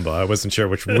Chumbawamba. I wasn't sure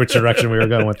which direction we were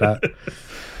going with that.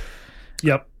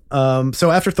 Yep.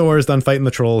 So after Thor is done fighting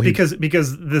the troll, Because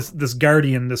this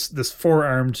guardian, this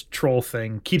 4-armed troll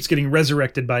thing keeps getting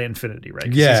resurrected by Infinity, right?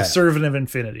 'Cause Yeah. he's a servant of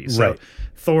Infinity. So Right.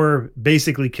 Thor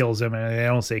basically kills him, and I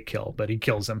don't say kill, but he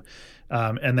kills him.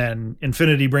 And then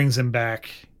Infinity brings him back,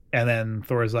 and then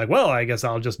Thor's like, well, I guess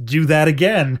I'll just do that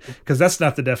again, because that's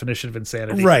not the definition of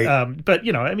insanity. Right. But,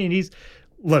 I mean,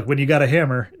 look, when you got a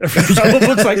hammer, it probably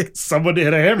looks like someone to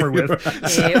hit a hammer with.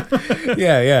 Yep.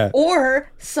 yeah.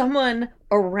 Or someone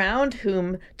around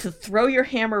whom to throw your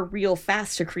hammer real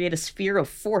fast to create a sphere of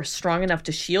force strong enough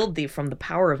to shield thee from the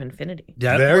power of infinity.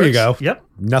 Yeah, it There you works. go. Yep.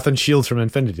 Nothing shields from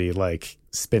Infinity like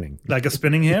spinning. Like a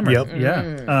spinning hammer. Yep.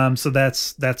 Yeah. So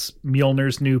that's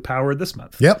Mjolnir's new power this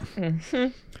month. Yep.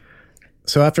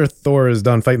 So after Thor is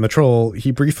done fighting the troll,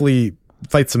 he briefly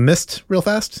fights a mist real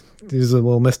fast. There's a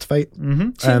little mist fight.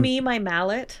 To me, my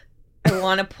mallet, I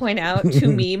want to point out, to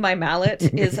me, my mallet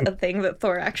is a thing that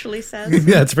Thor actually says.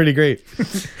 Yeah, it's pretty great.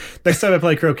 Next time I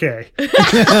play croquet.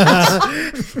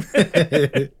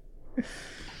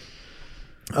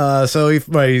 So he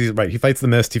fights the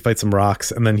mist, he fights some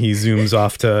rocks, and then he zooms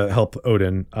off to help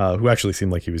Odin, who actually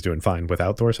seemed like he was doing fine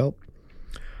without Thor's help.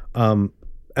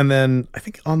 And then I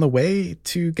think on the way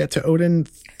to get to Odin,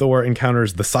 Thor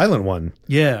encounters the Silent One,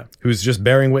 Yeah. who's just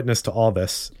bearing witness to all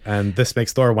this, and this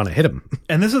makes Thor want to hit him.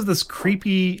 And this is this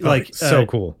creepy, like so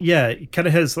cool. Yeah, it kind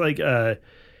of has like it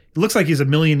looks like he's a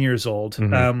million years old.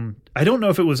 I don't know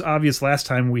if it was obvious last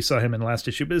time we saw him in the last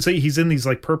issue, but he's in these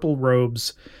like purple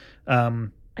robes.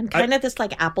 And kind of this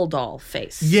like apple doll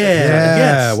face.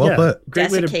 Yes, well put.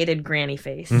 Great way to. Desiccated granny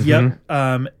face. Yep.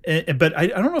 But I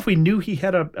don't know if we knew he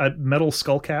had a metal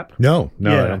skull cap. No,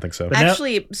 Yeah. I don't think so. But now-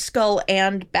 Actually, skull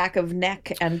and back of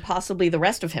neck and possibly the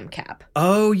rest of him cap.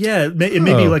 Oh yeah, it may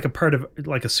be Oh. like a part of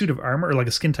like a suit of armor or like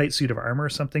a skin tight suit of armor or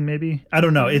something. Maybe I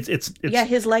don't know. It's Yeah,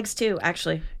 his legs too,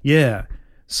 actually. Yeah.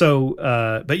 So,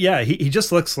 but yeah, he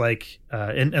just looks like,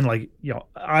 and like,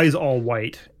 eyes all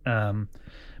white.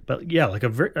 But yeah, like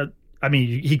I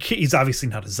mean, he's obviously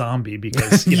not a zombie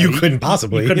because You couldn't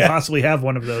possibly, you couldn't yeah. possibly have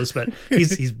one of those, but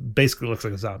he's basically looks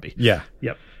like a zombie. Yeah.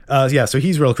 Yep. Yeah, so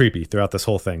he's real creepy throughout this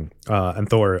whole thing. And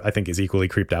Thor, I think, is equally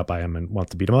creeped out by him and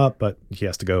wants to beat him up, but he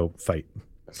has to go fight.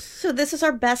 So this is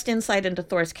our best insight into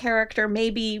Thor's character,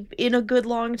 maybe in a good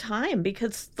long time,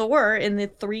 because Thor, in the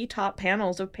 3 top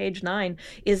panels of page 9,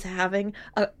 is having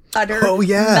a utter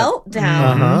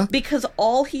meltdown because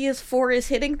all he is for is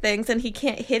hitting things and he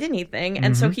can't hit anything,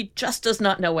 and so he just does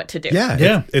not know what to do.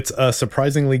 Yeah. It's a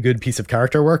surprisingly good piece of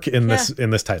character work in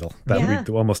this title that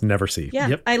we almost never see.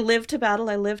 I live to battle,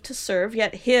 I live to serve,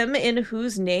 yet him in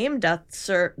whose name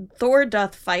Thor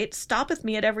doth fight stoppeth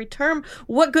me at every term.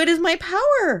 What good is my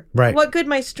power? Right. What good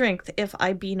my strength if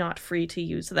I be not free to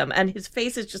use them? And his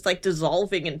face is just like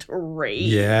dissolving into rage.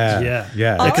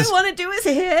 Yeah. All I want to do is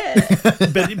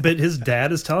hit. But his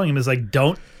dad is telling him, is like,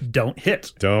 don't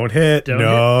hit. Don't hit.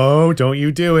 Don't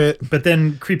you do it. But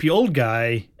then creepy old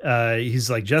guy, he's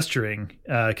like gesturing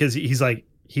because he's like,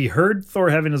 he heard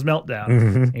Thor having his meltdown.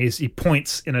 And he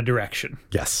points in a direction.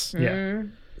 Yes. Yeah.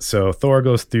 So Thor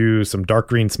goes through some dark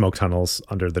green smoke tunnels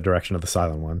under the direction of the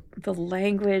Silent One. The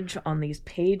language on these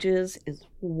pages is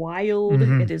wild.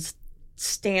 It is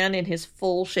Stan in his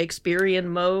full Shakespearean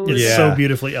mode. It's so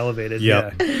beautifully elevated.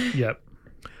 Yep. Yep.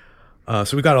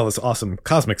 So we got all this awesome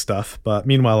cosmic stuff, but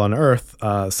meanwhile on Earth,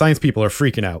 science people are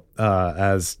freaking out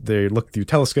as they look through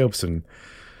telescopes and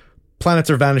planets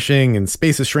are vanishing and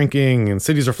space is shrinking and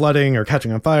cities are flooding or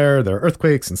catching on fire. There are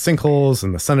earthquakes and sinkholes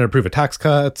and the Senate approved tax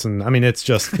cuts. And I mean, it's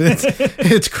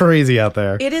it's crazy out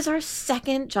there. It is our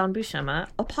second John Buscema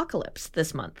apocalypse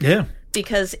this month. Yeah.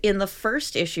 Because in the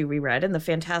first issue we read, in the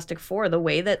Fantastic Four, the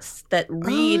way that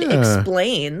Reed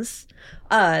explains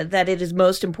that it is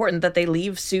most important that they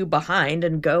leave Sue behind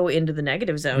and go into the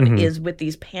negative zone is with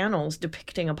these panels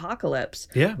depicting Apocalypse,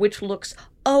 which looks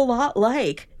a lot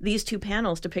like these 2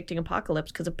 panels depicting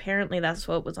Apocalypse, because apparently that's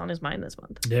what was on his mind this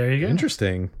month. There you go.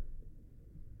 Interesting.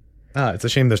 It's a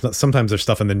shame sometimes there's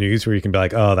stuff in the news where you can be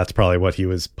like, oh, that's probably what he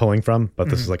was pulling from, but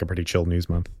this is like a pretty chill news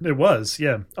month. It was,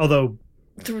 yeah. Although...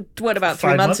 What about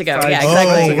 3 months ago? Yeah,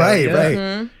 exactly. Oh,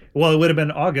 right. Well, it would have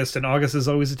been August, and August is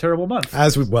always a terrible month.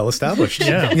 As we've well established.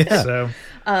 So,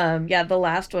 the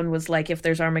last one was like, if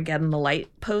there's Armageddon, the light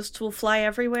posts will fly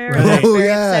everywhere. Right. Very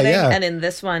upsetting. And in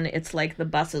this one, it's like the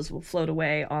buses will float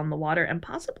away on the water, and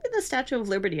possibly the Statue of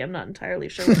Liberty. I'm not entirely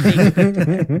sure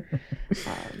what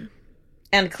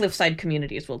and cliffside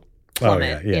communities will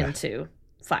plummet into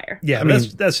fire. Yeah, I mean,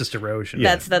 that's just erosion.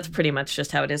 That's pretty much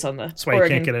just how it is on the that's why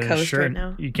Oregon you can't get an coast insurance. right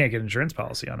now. You can't get an insurance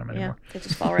policy on them anymore. Yeah, they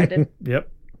just fall right in. Yep.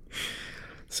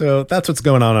 So that's what's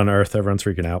going on Earth. Everyone's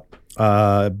freaking out.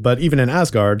 But even in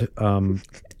Asgard, bring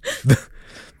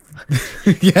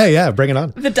it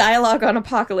on. The dialogue on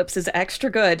Apocalypse is extra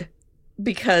good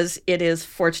because it is,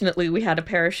 fortunately, we had a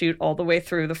parachute all the way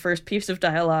through. The first piece of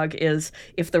dialogue is,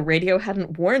 if the radio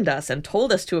hadn't warned us and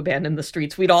told us to abandon the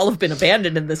streets, we'd all have been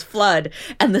abandoned in this flood.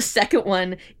 And the second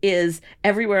one is,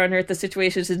 everywhere on Earth, the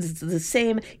situation is the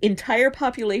same. Entire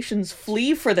populations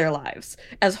flee for their lives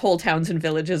as whole towns and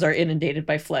villages are inundated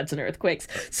by floods and earthquakes.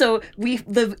 So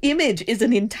the image is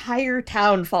an entire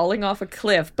town falling off a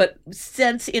cliff, but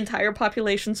since entire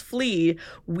populations flee,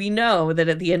 we know that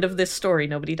at the end of this story,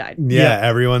 nobody died. Yeah,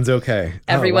 everyone's okay.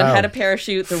 Everyone had a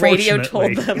parachute. The radio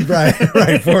told them.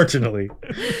 Right, fortunately.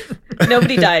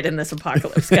 Nobody died in this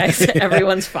apocalypse, guys.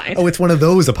 Everyone's fine. Oh, it's one of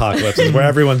those apocalypses where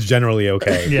everyone's generally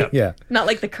okay. Yeah. Not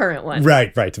like the current one.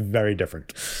 Right. It's very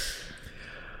different.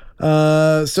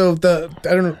 I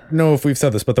don't know if we've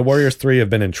said this, but the Warriors 3 have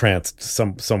been entranced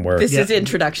somewhere. This is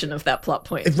introduction of that plot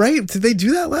point. Right? Did they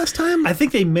do that last time? I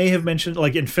think they may have mentioned,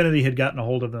 like, Infinity had gotten a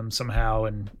hold of them somehow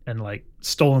and like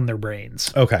stolen their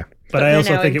brains. Okay. But I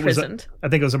also think it was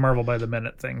a Marvel by the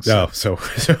Minute thing. So who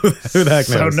the heck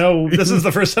knows? So no, this is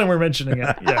the first time we're mentioning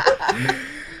it. Yeah.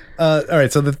 All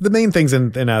right, so the main things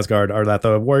in Asgard are that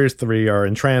the Warriors 3 are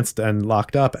entranced and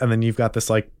locked up, and then you've got this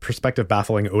like perspective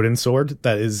baffling Odin sword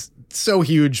that is so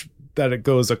huge that it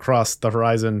goes across the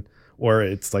horizon, or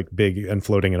it's like big and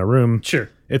floating in a room. Sure.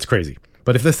 It's crazy.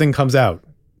 But if this thing comes out,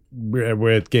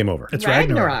 we're game over. It's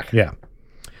Ragnarok. Yeah.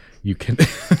 You can...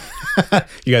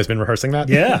 You guys been rehearsing that?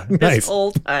 Yeah. Nice. This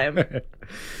whole time.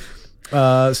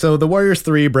 So the Warriors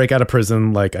 3 break out of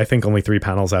prison, like I think only 3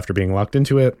 panels after being locked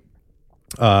into it.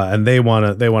 And they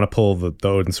want to pull the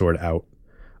Odin sword out.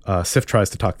 Sif tries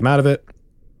to talk them out of it.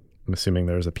 I'm assuming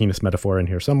there's a penis metaphor in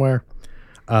here somewhere.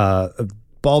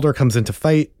 Balder comes in to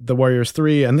fight the Warriors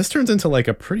 3, and this turns into like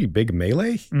a pretty big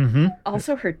melee. Mm-hmm.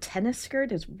 Also, her tennis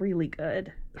skirt is really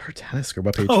good. Her tennis skirt?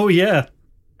 What page? Oh, yeah.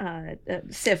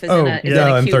 Sif is in a cute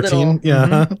 13.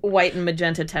 little white and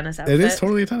magenta tennis outfit. It is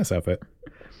totally a tennis outfit.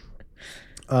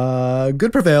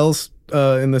 Good prevails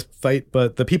in this fight,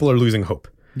 but the people are losing hope.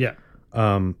 Yeah.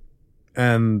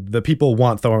 And the people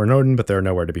want Thor and Odin, but they're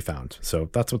nowhere to be found. So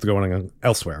that's what's going on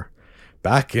elsewhere.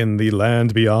 Back in the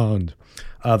land beyond.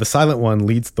 The Silent One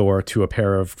leads Thor to a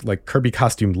pair of like Kirby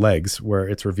costumed legs where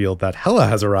it's revealed that Hela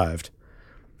has arrived,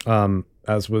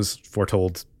 as was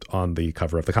foretold on the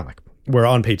cover of the comic. We're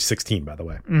on page 16, by the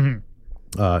way.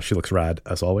 Mm-hmm. She looks rad,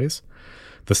 as always.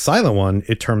 The Silent One,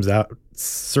 it turns out,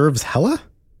 serves Hela?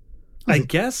 I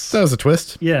guess. That was a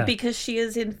twist. Yeah. Because she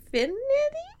is Infinity?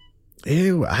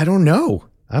 Ew, I don't know.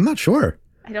 I'm not sure.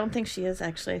 I don't think she is,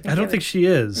 actually. I don't think she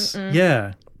is.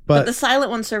 Yeah. But the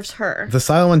Silent One serves her. The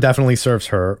Silent One definitely serves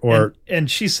her. And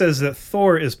she says that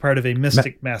Thor is part of a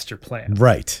mystic master plan.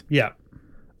 Right. Yeah.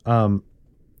 And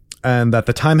that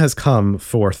the time has come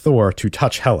for Thor to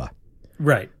touch Hela.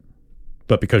 Right.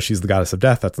 But because she's the goddess of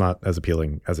death, that's not as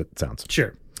appealing as it sounds.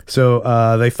 Sure.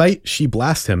 So they fight, she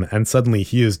blasts him, and suddenly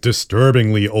he is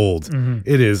disturbingly old.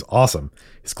 It is awesome.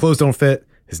 His clothes don't fit.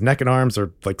 His neck and arms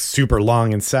are like super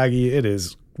long and saggy. It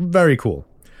is very cool.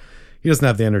 He doesn't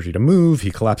have the energy to move. He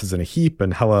collapses in a heap,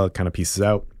 and Hela kind of pieces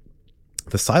out.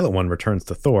 The Silent One returns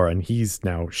to Thor, and he's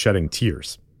now shedding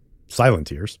tears. Silent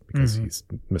tears, because he's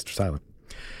Mr. Silent.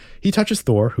 He touches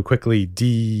Thor, who quickly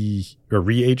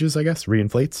re-ages, I guess,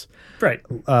 reinflates. Right.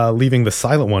 Leaving the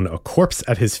Silent One a corpse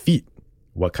at his feet.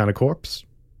 What kind of corpse?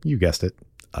 You guessed it.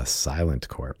 A silent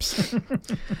corpse.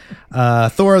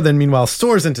 Thor then meanwhile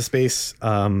soars into space.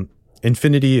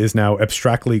 Infinity is now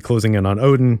abstractly closing in on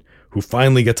Odin, who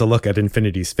finally gets a look at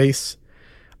Infinity's face.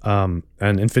 And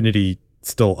Infinity,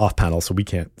 still off panel, so we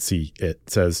can't see it,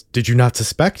 says, "Did you not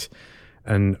suspect?"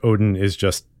 And Odin is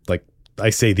just like, I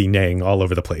say the neighing all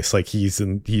over the place. Like he's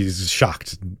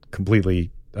shocked,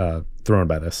 completely thrown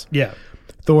by this. Yeah.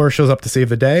 Thor shows up to save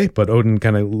the day, but Odin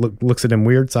kind of looks at him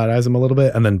weird, side-eyes him a little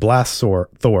bit, and then blasts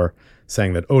Thor,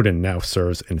 saying that Odin now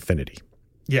serves Infinity.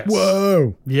 Yes.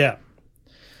 Whoa! Yeah.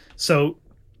 So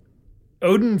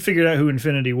Odin figured out who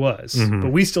Infinity was,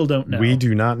 but we still don't know. We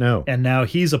do not know. And now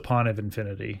he's a pawn of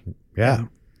Infinity. Yeah. And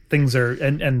things are,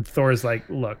 and Thor is like,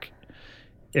 look,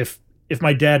 if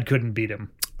my dad couldn't beat him,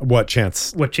 what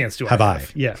chance do I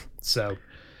have? Yeah. So,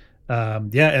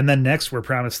 and then next we're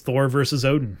promised Thor versus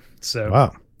Odin. So,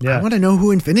 wow. Yeah. I want to know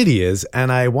who Infinity is,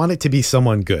 and I want it to be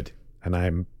someone good, and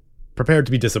I'm prepared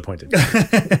to be disappointed.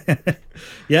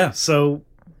 Yeah. So,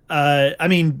 I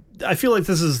mean, I feel like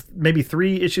this is maybe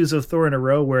 3 issues of Thor in a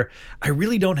row where I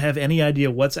really don't have any idea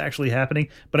what's actually happening,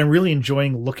 but I'm really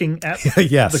enjoying looking at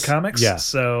yes. the comics. Yeah.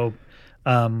 So,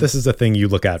 this is a thing you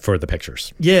look at for the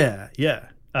pictures. Yeah.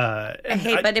 But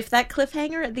if that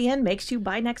cliffhanger at the end makes you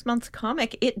buy next month's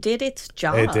comic, it did its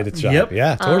job. It did its job. Yep.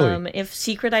 Yeah, totally. If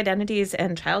Secret Identities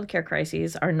and Childcare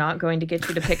Crises are not going to get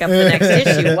you to pick up the next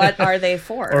issue, what are they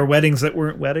for? Or weddings that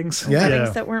weren't weddings. Yeah.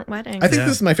 Weddings that weren't weddings. I think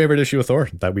this is my favorite issue of Thor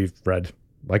that we've read.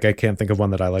 Like, I can't think of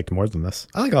one that I liked more than this.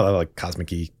 I like all that like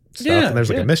cosmic-y stuff. Yeah, and there's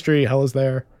like a mystery. Hela's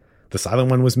there. The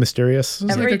Silent One was mysterious. It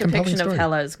was Every like a compelling depiction of story.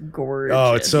 Hela is gorgeous.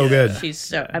 Oh, it's so good. She's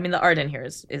so. I mean, the art in here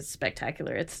is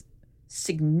spectacular. It's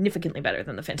significantly better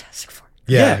than the Fantastic Four.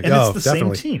 Yeah, and it's the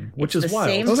definitely. same team, which It's is the wild.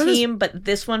 same Oh, that is- team, but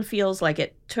this one feels like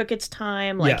it took its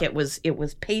time. Like Yeah. it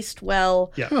was paced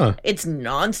well. Yeah. Huh. It's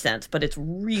nonsense, but it's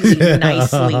really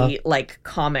nicely like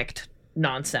comicked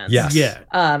nonsense. Yes. Yeah.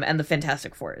 And the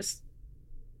Fantastic Four is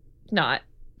not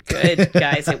good,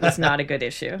 guys. It was not a good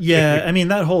issue. Yeah, I mean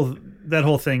that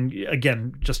whole thing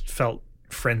again just felt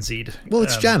frenzied. Well,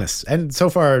 it's Janus, and so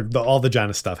far all the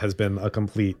Janus stuff has been a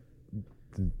complete.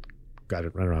 Got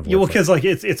it. I don't have. Yeah, well, because like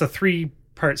it's a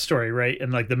 3-part story, right?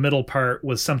 And like the middle part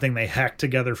was something they hacked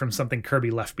together from something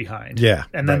Kirby left behind. Yeah,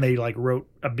 and then right. they like wrote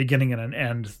a beginning and an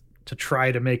end to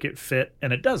try to make it fit,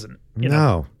 and it doesn't. You No.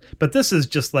 know? But this is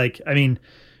just like, I mean,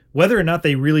 whether or not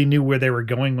they really knew where they were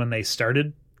going when they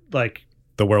started, like,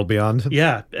 The World Beyond.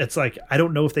 yeah, it's like I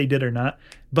don't know if they did or not,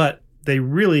 but they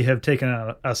really have taken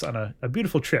us on a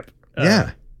beautiful trip.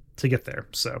 Yeah. To get there.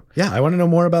 So, Yeah, I want to know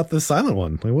more about the Silent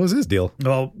One. Like, what was his deal?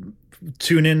 well,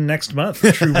 tune in next month,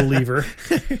 True Believer.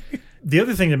 The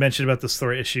other thing to mention about this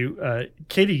Thor issue,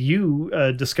 Katie, you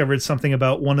discovered something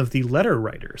about one of the letter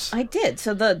writers. I did.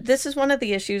 So this is one of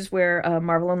the issues where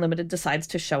Marvel Unlimited decides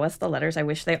to show us the letters. I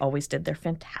wish they always did. They're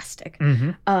fantastic.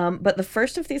 But the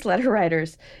first of these letter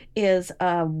writers is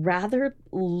a rather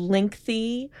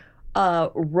lengthy,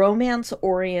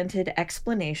 romance-oriented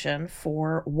explanation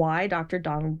for why Dr.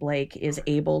 Donald Blake is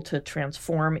able to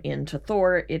transform into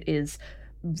Thor. It is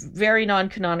very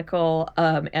non-canonical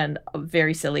and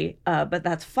very silly, but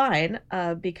that's fine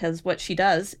because what she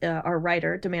does, our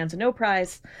writer demands a no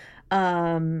prize,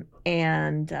 and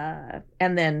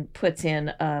then puts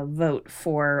in a vote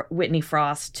for Whitney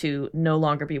Frost to no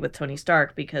longer be with Tony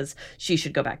Stark because she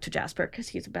should go back to Jasper because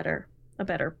he's a better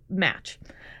match.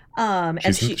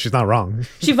 And she's not wrong.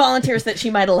 she volunteers that she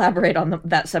might elaborate on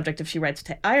that subject if she writes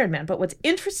to Iron Man. But what's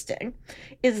interesting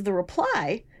is the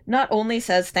reply not only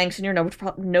says, thanks and your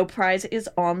no prize is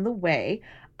on the way,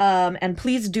 and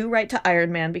please do write to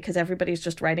Iron Man because everybody's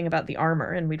just writing about the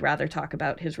armor and we'd rather talk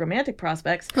about his romantic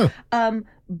prospects.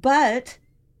 But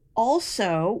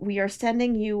also, we are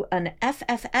sending you an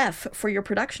FFF for your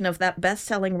production of that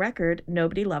best-selling record,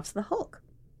 Nobody Loves the Hulk.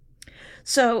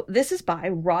 So this is by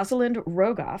Rosalind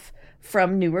Rogoff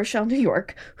from New Rochelle, New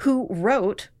York, who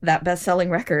wrote that best-selling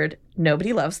record,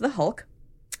 Nobody Loves the Hulk,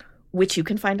 which you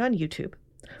can find on YouTube,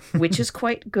 which is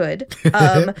quite good.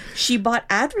 She bought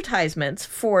advertisements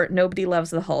for Nobody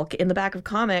Loves the Hulk in the back of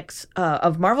comics,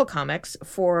 of Marvel Comics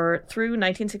through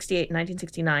 1968 and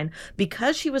 1969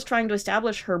 because she was trying to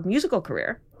establish her musical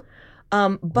career.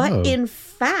 But in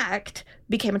fact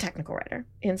became a technical writer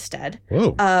instead,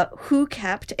 who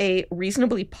kept a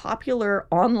reasonably popular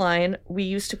online, we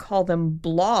used to call them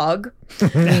blog, for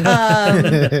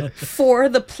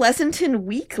the Pleasanton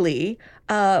Weekly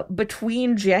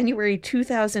between January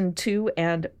 2002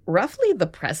 and roughly the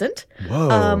present,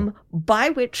 by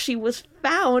which she was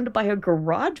found by a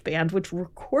garage band which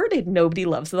recorded Nobody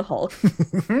Loves the Hulk.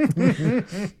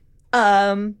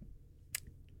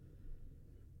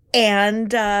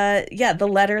 And the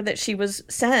letter that she was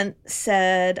sent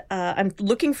said, I'm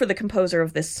looking for the composer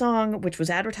of this song, which was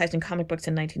advertised in comic books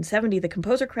in 1970. The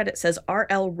composer credit says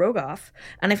R.L. Rogoff,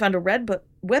 and I found a Redbook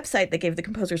website that gave the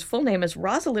composer's full name as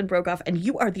Rosalind Rogoff, and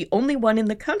you are the only one in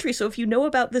the country. So if you know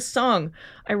about this song,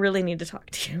 I really need to talk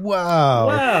to you. Wow.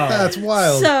 That's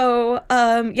wild. So,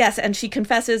 yes, and she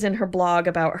confesses in her blog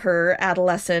about her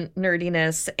adolescent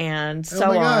nerdiness and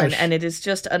so on, and it is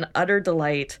just an utter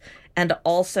delight. And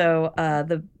also,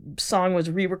 the song was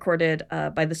re-recorded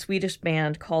by the Swedish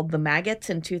band called The Maggots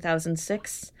in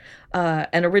 2006,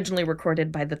 and originally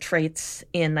recorded by The Traits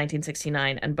in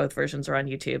 1969. And both versions are on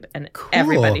YouTube, and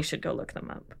everybody should go look them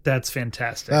up. That's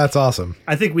fantastic. That's awesome.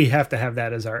 I think we have to have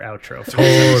that as our outro. For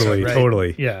this episode, right?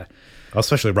 Totally. Yeah.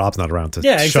 Especially Rob's not around to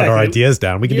exactly. shut our ideas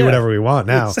down. We can do whatever we want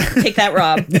now. Take that,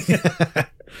 Rob.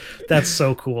 That's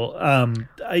so cool.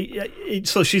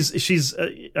 So she's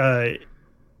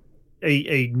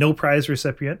a no prize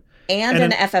recipient and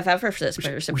an FFF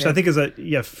recipient, which I think is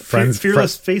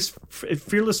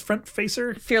fearless front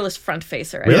facer. Fearless front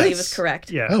facer, I really? believe is correct.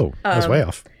 Yeah. Oh, I was way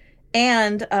off.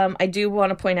 And I do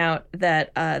want to point out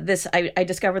that I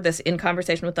discovered this in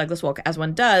conversation with Douglas Wolk, as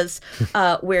one does,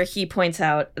 where he points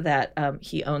out that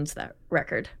he owns that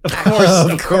record. Of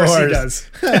course he does.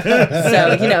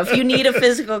 So, if you need a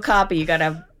physical copy, you got to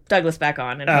have Douglas back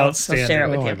on and he'll share it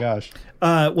with you. Oh my gosh.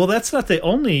 Well, that's not the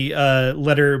only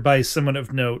letter by someone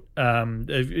of note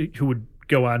who would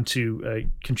go on to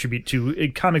contribute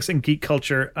to comics and geek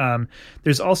culture.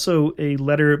 There's also a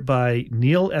letter by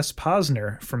Neil S.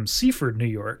 Posner from Seaford, New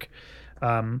York.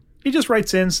 He just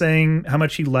writes in saying how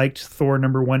much he liked Thor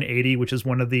number 180, which is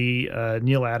one of the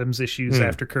Neil Adams issues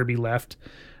after Kirby left.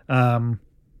 Saying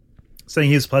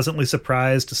he was pleasantly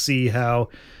surprised to see how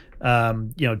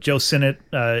Joe Sinnott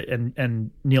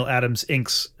and Neil Adams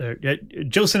inks,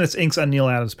 Joe Sinnott's inks on Neil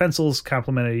Adams pencils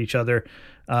complemented each other.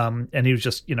 And he was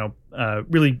just,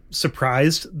 really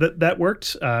surprised that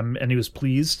worked. And he was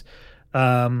pleased.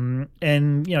 And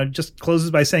just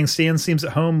closes by saying Stan seems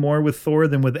at home more with Thor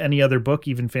than with any other book,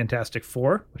 even Fantastic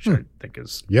Four, which I think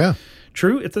is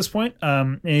true at this point.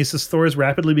 And he says Thor is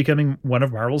rapidly becoming one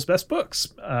of Marvel's best books.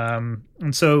 And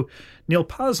so Neil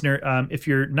Posner, if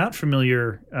you're not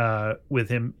familiar with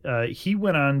him, he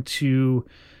went on to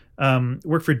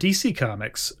work for DC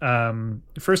Comics.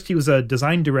 First, he was a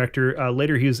design director.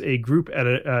 Later, he was a group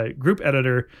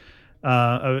editor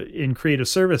in creative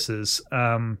services.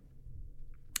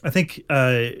 I think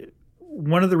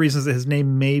one of the reasons that his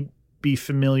name may be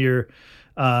familiar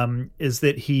is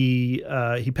that he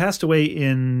passed away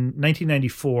in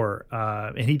 1994,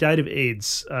 and he died of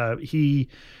AIDS. He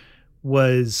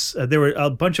was there were a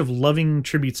bunch of loving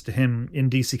tributes to him in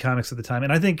DC Comics at the time,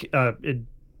 and I think in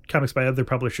comics by other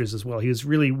publishers as well. He was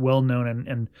really well known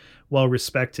and well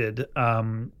respected,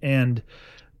 and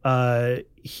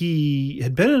he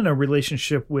had been in a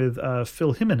relationship with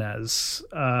Phil Jimenez,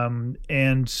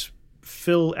 and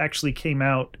Phil actually came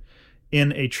out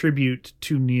in a tribute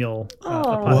to Neil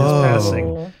upon his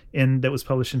passing, and that was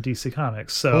published in DC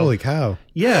Comics. So holy cow!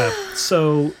 Yeah.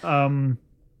 So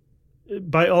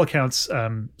by all accounts,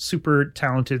 super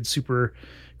talented, super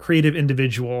creative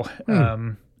individual,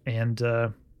 and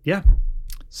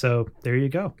so there you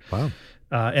go. Wow.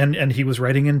 And he was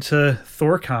writing into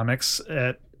Thor comics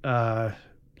at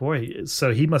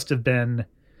so he must have been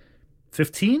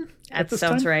 15. That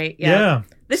sounds right. Yeah. Yeah.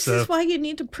 This is why you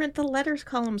need to print the letters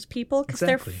columns, people, because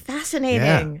Exactly. they're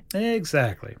fascinating.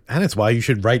 Exactly. And it's why you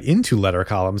should write into letter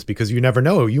columns, because you never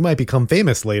know. You might become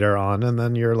famous later on, and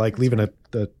then you're like leaving a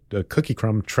cookie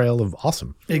crumb trail of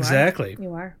awesome. Exactly.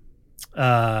 You are.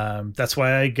 That's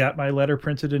why I got my letter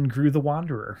printed in Gru the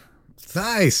Wanderer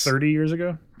Nice. 30 years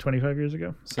ago, 25 years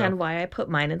ago. So. And why I put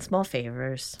mine in small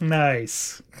favors.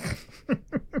 Nice.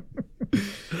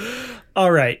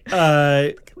 All right.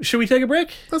 Should we take a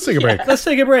break? Let's take a break. Let's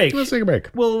take a break. Let's take a break.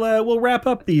 We'll wrap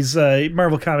up these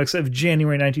Marvel Comics of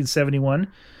January 1971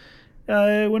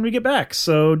 when we get back.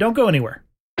 So don't go anywhere.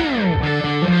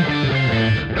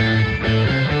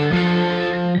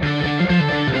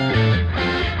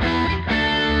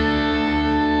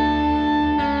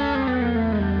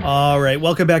 All right,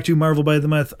 welcome back to Marvel by the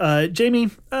Month.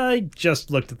 Jamie, I just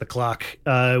looked at the clock.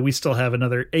 We still have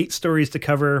another 8 stories to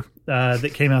cover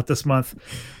that came out this month.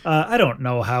 I don't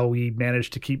know how we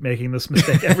managed to keep making this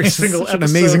mistake every single Such an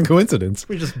episode. amazing coincidence.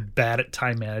 We're just bad at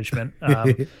time management.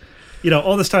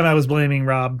 All this time I was blaming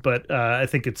Rob, but I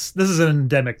think this is an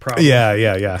endemic problem. Yeah.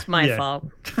 It's my fault.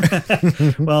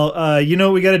 Well, you know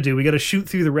what we got to do? We got to shoot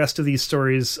through the rest of these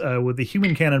stories with the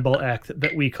human cannonball act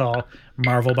that we call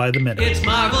Marvel by the Minute. It's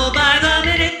Marvel by the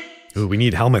Minute. Ooh, we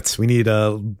need helmets. We need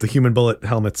the human bullet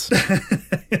helmets.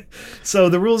 So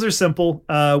the rules are simple.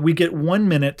 We get 1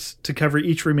 minute to cover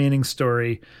each remaining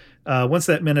story. Once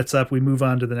that minute's up, we move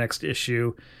on to the next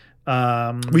issue.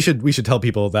 We should tell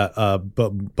people that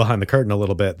behind the curtain a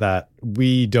little bit that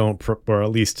we don't, or at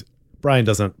least Brian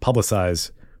doesn't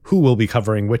publicize who will be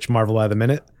covering which Marvel by the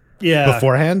Minute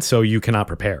beforehand, so you cannot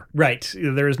prepare. Right.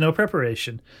 There is no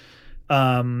preparation.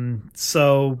 Katie,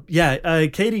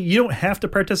 you don't have to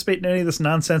participate in any of this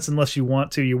nonsense unless you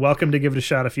want to. You're welcome to give it a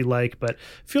shot if you like, but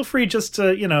feel free just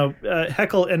to,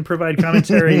 heckle and provide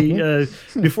commentary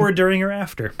before, during, or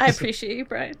after. I appreciate you,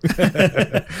 Brian.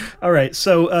 All right.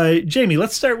 So, Jamie,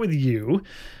 let's start with you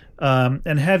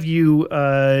and have you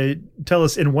tell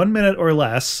us in 1 minute or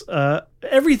less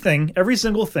every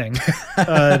single thing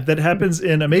that happens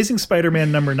in Amazing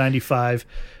Spider-Man number 95.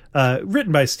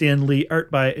 Written by Stan Lee,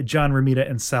 art by John Romita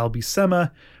and Sal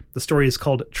Buscema. The story is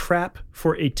called Trap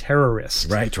for a Terrorist.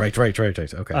 Right. Okay,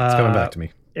 it's coming back to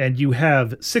me. And you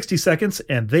have 60 seconds,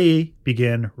 and they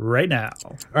begin right now.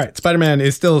 All right, Spider-Man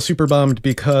is still super bummed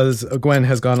because Gwen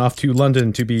has gone off to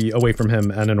London to be away from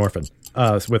him and an orphan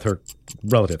with her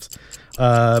relatives.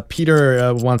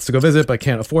 Peter wants to go visit but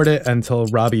can't afford it until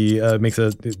Robbie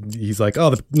he's like, oh,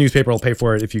 the newspaper will pay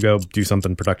for it if you go do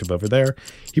something productive over there.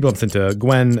 He bumps into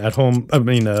Gwen at home,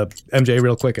 MJ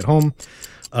real quick at home.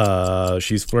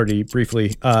 She's flirty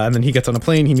briefly, and then he gets on a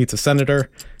plane. He meets a senator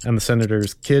and the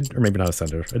senator's kid, or maybe not a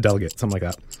senator, a delegate, something like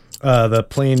that. The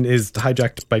plane is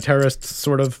hijacked by terrorists,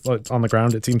 sort of on the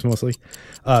ground, it seems mostly.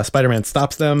 Spider-Man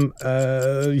stops them.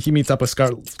 He meets up with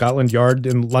Scotland Yard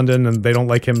in London, and they don't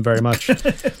like him very much.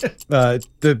 But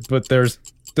there's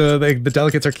the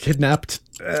delegates are kidnapped,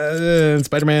 and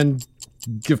Spider-Man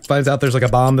finds out there's like a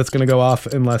bomb that's going to go off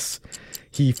unless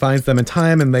he finds them in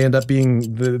time, and they end up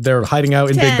they're hiding out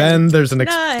in 10, Big Ben. There's an 9,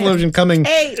 explosion coming.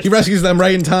 8. He rescues them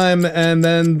right in time, and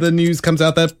then the news comes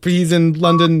out that he's in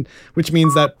London, which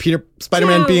means that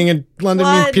Spider-Man 2, in London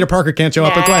 1. means Peter Parker can't show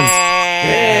up at Gwen's.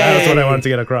 Yeah, that's what I wanted to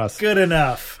get across. Good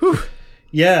enough. Whew.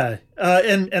 Yeah.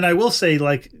 And I will say,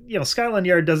 Scotland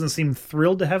Yard doesn't seem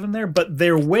thrilled to have him there, but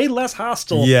they're way less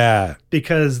hostile. Yeah.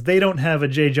 Because they don't have a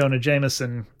J. Jonah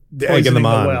Jameson egging them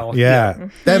on. well. Yeah.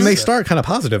 Then they start kind of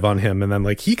positive on him, and then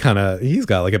he's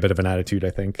got like a bit of an attitude, I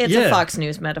think. It's a Fox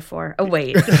News metaphor. Oh,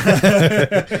 wait.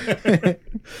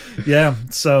 Yeah.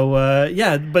 So,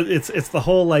 but it's the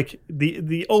whole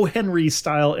the O. Henry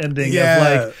style ending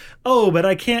of but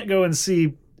I can't go and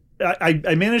see.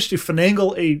 I managed to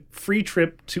finagle a free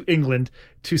trip to England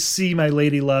to see my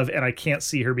lady love, and I can't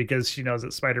see her because she knows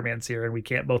that Spider-Man's here and we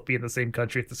can't both be in the same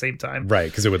country at the same time.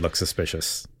 Right, because it would look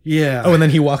suspicious. Yeah. Oh, and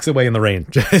then he walks away in the rain.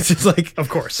 It's just of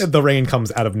course. The rain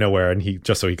comes out of nowhere, and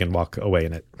so he can walk away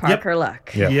in it. Parker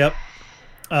luck. Yep.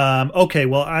 Okay,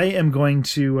 well, I am going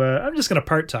to, I'm just going to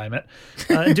part-time it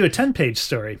and do a 10-page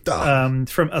story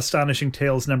from Astonishing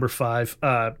Tales number 5.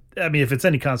 If it's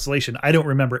any consolation, I don't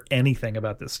remember anything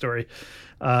about this story.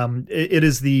 It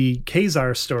is the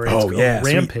Kazar story. It's called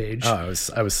Rampage. Oh, I was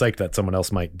psyched that someone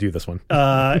else might do this one.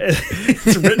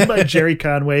 It's written by Jerry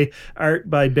Conway, art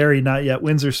by Barry Not Yet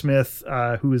Windsor Smith,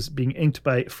 who is being inked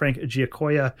by Frank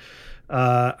Giacoia.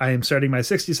 I am starting my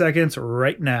 60 seconds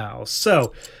right now.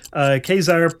 So,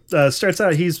 Kazar starts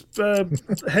out, he's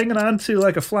hanging on to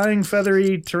like a flying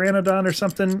feathery pteranodon or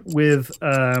something with,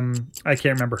 I can't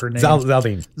remember her name.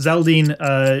 Zaldine.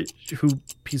 Zaldine, who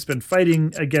he's been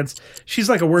fighting against. She's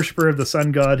like a worshiper of the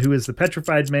sun god who is the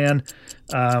petrified man.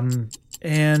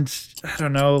 And I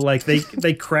don't know, like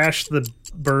they crash the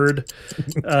bird.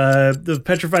 The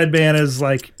petrified man is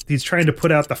like, he's trying to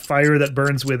put out the fire that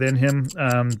burns within him,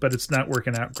 but it's not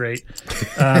working out great.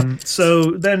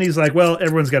 So then he's like, well,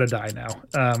 everyone's got to die now.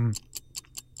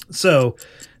 So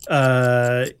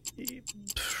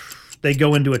they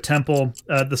go into a temple,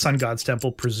 the sun god's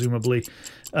temple, presumably,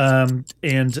 and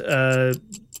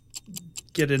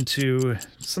get into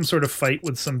some sort of fight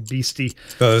with some beastie.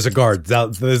 So there's a guard.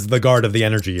 There's the guard of the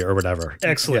energy or whatever.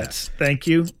 Excellent. Yeah. Thank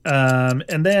you.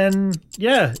 And then,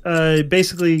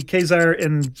 basically Kazar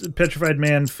and Petrified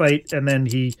Man fight, and then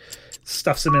he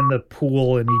stuffs him in the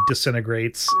pool and he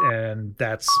disintegrates, and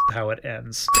that's how it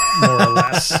ends, more or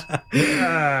less.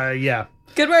 Yeah.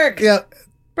 Good work. Yeah.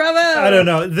 Bravo. I don't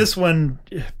know. This one,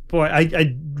 boy,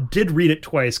 I did read it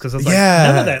twice because I was like, Yeah.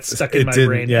 none of that stuck in It my didn't,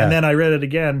 brain. yeah. And then I read it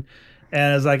again,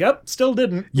 and I was like, oh, still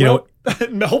didn't. You know,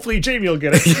 hopefully Jamie will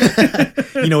get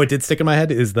it. You know what did stick in my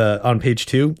head is on page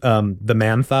 2, the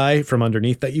man thigh from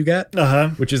underneath that you get,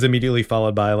 which is immediately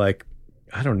followed by like,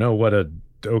 I don't know what a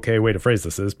okay way to phrase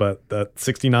this is, but the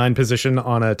 69 position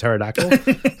on a pterodactyl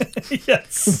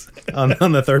Yes. on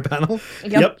the third panel.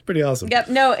 Yep. It's pretty awesome. Yep.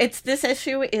 No, it's this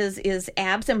issue is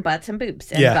abs and butts and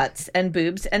boobs and Yeah. butts and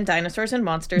boobs and dinosaurs and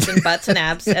monsters and butts and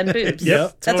abs and boobs.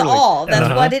 Yep, That's totally. all.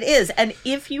 That's what it is. And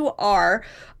if you are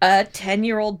a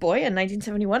 10-year-old boy in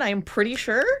 1971, I am pretty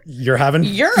sure You're having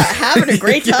having a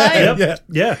great time. Yeah.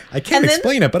 Yeah. I can't And then-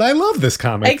 explain it, but I love this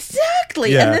comic.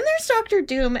 Exactly. Yeah. And then there's Doctor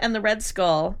Doom and the Red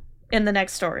Skull in the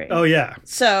next story. Oh, yeah.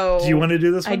 So Do you want to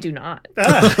do this one? I do not.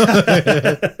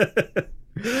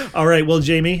 All right. Well,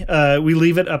 Jamie, we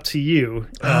leave it up to you.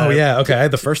 Oh yeah, okay. I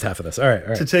had the first half of this. All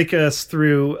right. To take us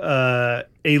through A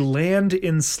Land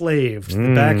Enslaved,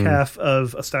 the back half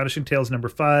of Astonishing Tales number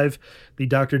 5, the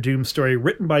Doctor Doom story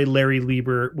written by Larry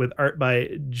Lieber with art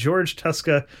by George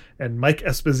Tuska and Mike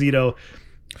Esposito.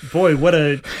 Boy, what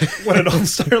an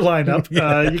all-star lineup.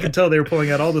 You can tell they were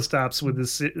pulling out all the stops with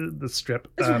this strip.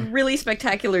 There's really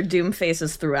spectacular Doom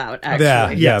faces throughout,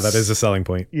 actually. Yeah, that is a selling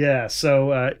point. Yeah,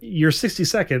 so your 60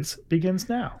 seconds begins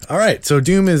now. All right, so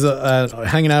Doom is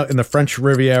hanging out in the French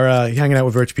Riviera, hanging out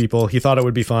with rich people. He thought it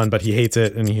would be fun, but he hates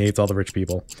it, and he hates all the rich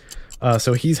people.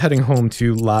 So he's heading home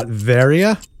to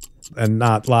Latveria, and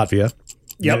not Latvia.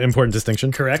 Yep. Important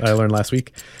distinction. Correct. I learned last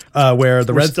week. Where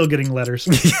the We're still getting letters.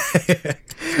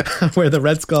 where the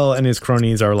Red Skull and his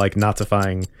cronies are like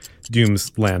Nazifying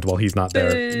Doom's land while he's not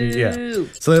there. Boo. Yeah.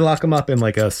 So they lock him up in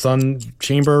like a sun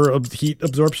chamber heat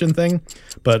absorption thing.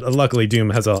 But luckily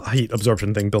Doom has a heat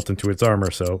absorption thing built into its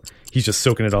armor, so he's just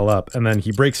soaking it all up. And then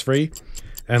he breaks free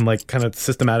and like kind of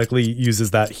systematically uses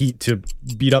that heat to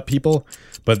beat up people.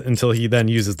 But until he then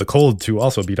uses the cold to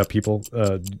also beat up people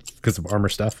because of armor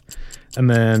stuff. And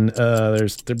then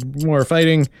there's more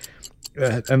fighting.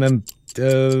 And then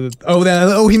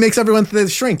he makes everyone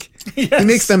shrink. Yes. He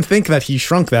makes them think that he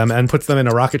shrunk them and puts them in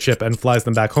a rocket ship and flies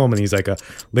them back home. And he's like,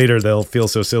 later they'll feel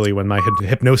so silly when my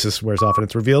hypnosis wears off and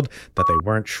it's revealed that they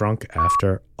weren't shrunk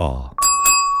after all.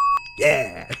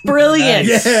 Yeah. Brilliant.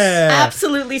 Yeah.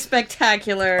 Absolutely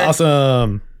spectacular.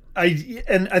 Awesome.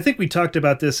 I think we talked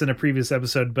about this in a previous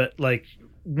episode, but like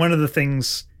one of the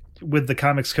things with the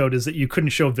comics code is that you couldn't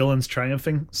show villains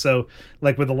triumphing. So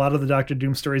like with a lot of the Doctor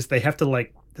Doom stories, they have to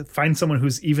like find someone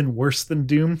who's even worse than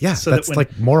Doom. Yeah, so that's that when,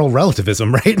 like moral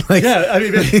relativism, right? Like, yeah, I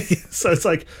mean, so it's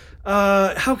like,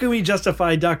 how can we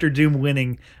justify Doctor Doom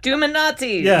winning? Doom and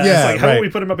Nazis. Yeah, Yeah, it's like, how right. do we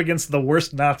put him up against the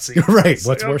worst Nazi? right. It's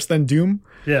What's like, worse than Doom?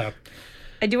 Yeah.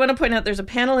 I do want to point out there's a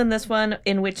panel in this one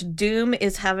in which Doom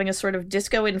is having a sort of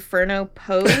disco inferno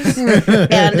pose,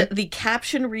 and the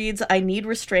caption reads, "I need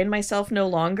restrain myself no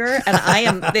longer,"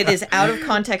 and it is out of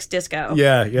context disco.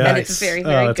 Yeah, yeah. And it's very,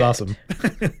 very that's good. awesome.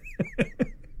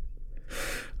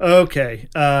 Okay.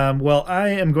 Well, I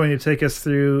am going to take us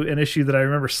through an issue that I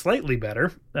remember slightly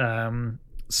better.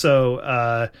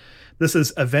 So this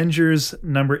is Avengers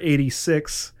number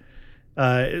 86.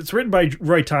 It's written by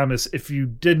Roy Thomas. If you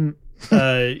didn't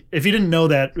know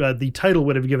that, the title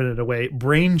would have given it away.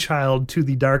 Brainchild to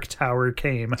the Dark Tower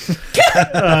came. Wait,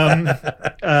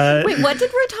 what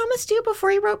did Roy Thomas do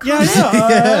before he wrote comics?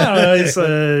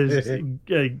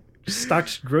 It's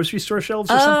stocked grocery store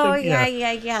shelves or Oh, something.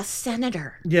 yeah.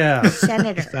 Senator. Yeah.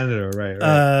 Senator. Senator, right.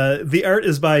 The art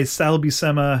is by Sal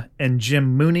Buscema and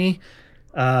Jim Mooney.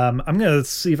 I'm going to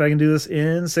see if I can do this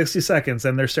in 60 seconds,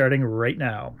 and they're starting right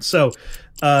now. So,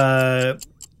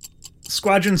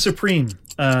 Squadron Supreme.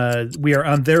 We are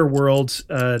on their world.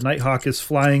 Nighthawk is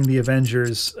flying the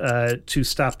Avengers to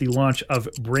stop the launch of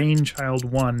Brainchild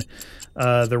 1,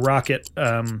 the rocket,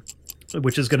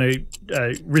 which is going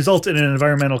to result in an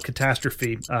environmental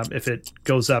catastrophe if it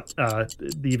goes up.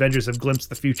 The Avengers have glimpsed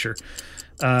the future.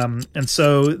 And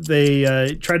so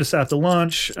they try to stop the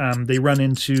launch. They run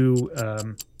into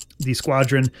the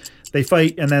squadron. They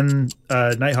fight, and then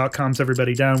Nighthawk calms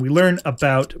everybody down. We learn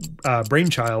about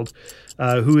Brainchild,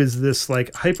 who is this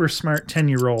like hyper smart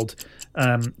 10-year-old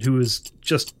who has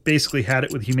just basically had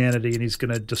it with humanity, and he's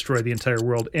going to destroy the entire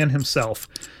world and himself.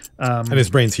 And his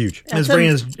brain's huge. And his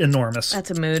brain is enormous. That's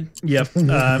a mood. Yep.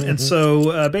 And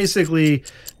so basically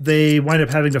they wind up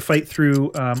having to fight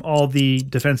through all the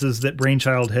defenses that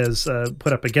Brainchild has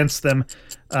put up against them.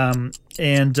 And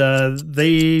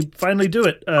they finally do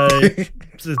it. They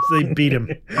beat him.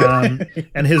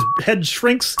 And his head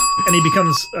shrinks and he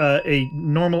becomes a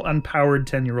normal, unpowered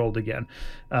 10-year-old again.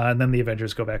 And then the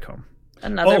Avengers go back home.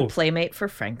 Another playmate for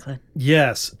Franklin.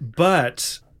 Yes,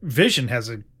 but Vision has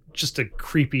just a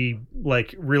creepy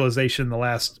like realization in the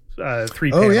last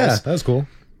 3 panels. Oh yeah, that was cool.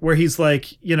 Where he's like,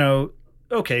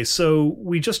 okay, so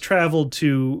we just traveled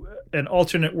to an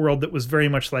alternate world that was very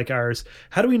much like ours.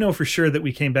 How do we know for sure that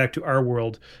we came back to our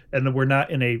world and that we're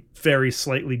not in a very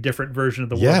slightly different version of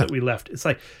the world that we left? It's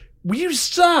like, will you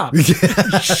stop? Can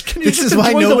you this is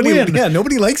why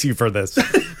nobody likes you for this.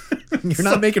 You're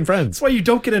not making friends. That's why you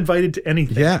don't get invited to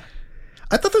anything. Yeah.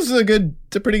 I thought this was a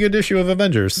pretty good issue of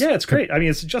Avengers. Yeah, it's great. I mean,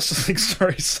 it's a Justice League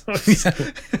story, so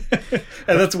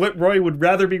and that's what Roy would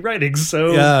rather be writing.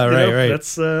 So yeah, right.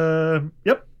 That's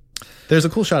yep. There's a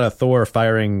cool shot of Thor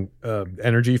firing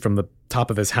energy from the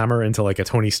top of his hammer into like a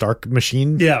Tony Stark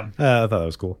machine. Yeah, I thought that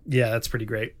was cool. Yeah, that's pretty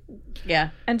great.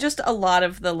 Yeah, and just a lot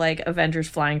of the like Avengers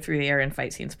flying through the air in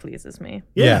fight scenes pleases me.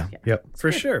 Yeah. Yep,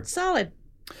 for sure. Solid.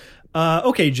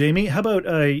 Okay, Jamie, how about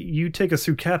you take us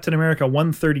through Captain America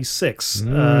 136?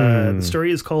 The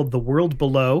story is called The World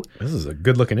Below. This is a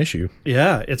good-looking issue.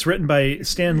 Yeah, it's written by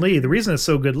Stan Lee. The reason it's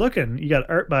so good-looking, you got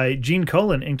art by Gene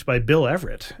Colan, inked by Bill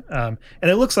Everett. And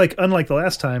it looks like, unlike the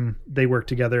last time they worked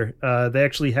together, they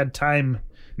actually had time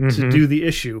to do the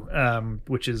issue,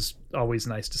 which is always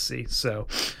nice to see. So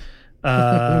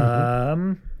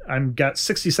I've got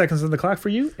 60 seconds on the clock for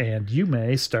you, and you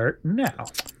may start now.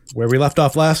 Where we left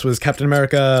off last was Captain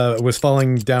America was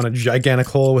falling down a gigantic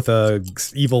hole with a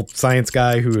evil science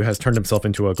guy who has turned himself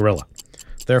into a gorilla.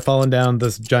 They're falling down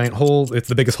this giant hole. It's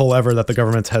the biggest hole ever that the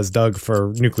government has dug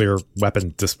for nuclear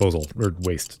weapon disposal or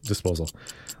waste disposal.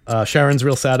 Sharon's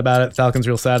real sad about it. Falcon's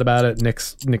real sad about it. Nick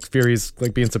Fury's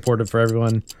like being supportive for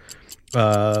everyone.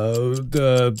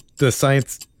 The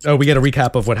science. Oh, we get a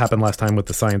recap of what happened last time with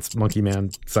the science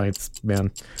man.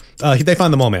 They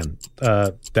find the mole man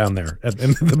down there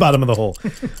in the bottom of the hole.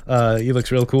 He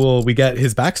looks real cool. We get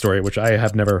his backstory, which I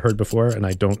have never heard before, and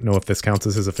I don't know if this counts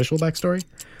as his official backstory.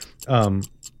 And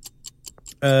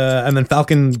then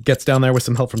Falcon gets down there with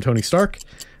some help from Tony Stark.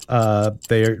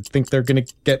 They think they're going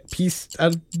to get peace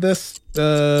out of this.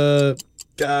 Oh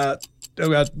God,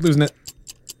 losing it.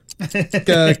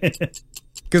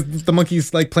 Because the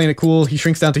monkey's like playing it cool. He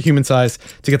shrinks down to human size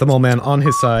to get the mole man on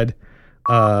his side.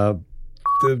 And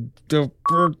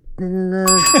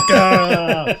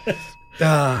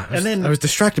then I was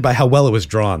distracted by how well it was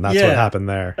drawn. That's what happened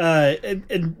there.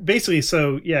 And basically,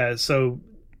 the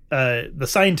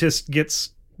scientist gets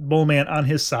Mole Man on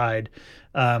his side.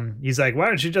 He's like, why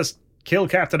don't you just kill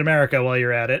Captain America while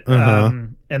you're at it?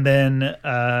 And then,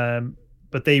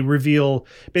 but they reveal,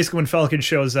 basically when Falcon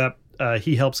shows up,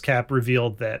 he helps Cap reveal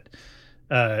that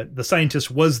the scientist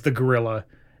was the gorilla,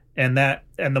 and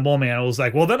the Mole Man was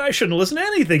like, well, then I shouldn't listen to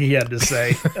anything he had to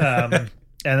say. And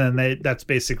then that's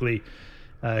basically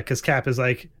because Cap is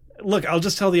like, look, I'll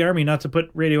just tell the army not to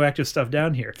put radioactive stuff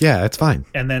down here. Yeah, it's fine.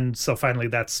 And then so finally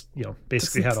that's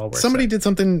basically how it all works. Somebody did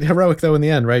something heroic though in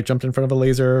the end, right? Jumped in front of a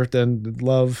laser and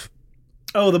love.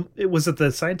 Oh, was it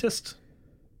the scientist?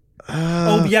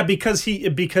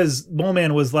 Because Mole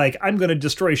Man was like, I'm going to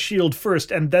destroy S.H.I.E.L.D. first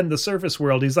and then the surface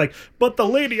world. He's like, but the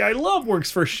lady I love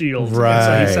works for S.H.I.E.L.D. Right.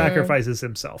 And so he sacrifices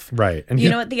himself. Right. And you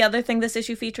know what the other thing this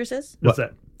issue features is? What's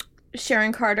that?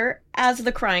 Sharon Carter as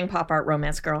the crying pop art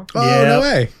romance girl. Oh, no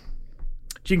way.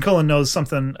 Gene Colan knows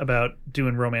something about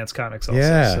doing romance comics also.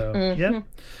 Yeah. So, yeah.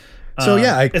 So,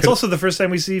 it's also the first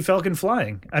time we see Falcon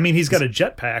flying. I mean, he's got a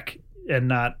jetpack and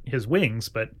not his wings,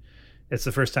 but it's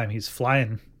the first time he's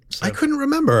flying. So. I couldn't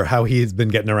remember how he's been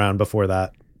getting around before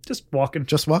that. Just walking.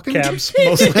 Cabs,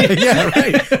 mostly. Yeah,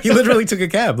 right. He literally took a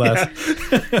cab last.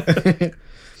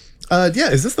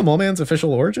 Yeah, is this the Mole Man's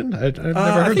official origin? I've never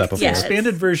I heard think that it's before. the Yeah.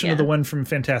 expanded version of Yeah. the one from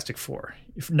Fantastic Four,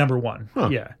 number 1. Huh.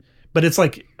 Yeah, but it's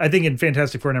like I think in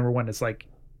Fantastic Four number 1, it's like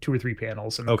 2 or 3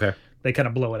 panels, and Okay. they kind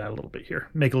of blow it out a little bit here,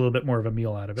 make a little bit more of a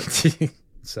meal out of it.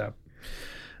 So,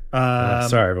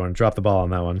 Sorry, everyone. Drop the ball on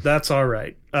that one. that's all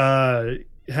right. It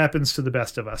happens to the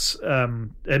best of us.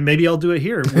 And maybe I'll do it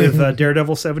here with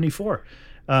Daredevil 74.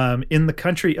 In the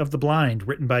Country of the Blind,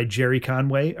 written by Jerry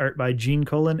Conway, art by Gene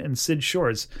Colan and Sid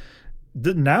Shores.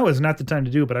 Now is not the time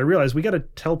to do it, but I realize we got to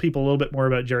tell people a little bit more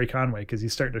about Jerry Conway because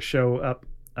he's starting to show up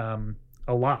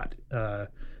a lot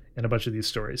in a bunch of these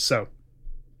stories. So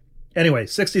anyway,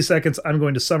 60 seconds. I'm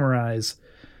going to summarize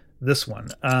this one.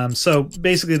 So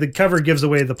basically the cover gives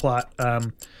away the plot.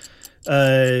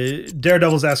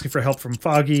 Daredevil's asking for help from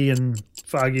Foggy, and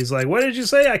Foggy's like, what did you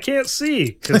say? I can't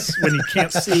see. Because when you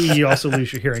can't see, you also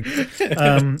lose your hearing.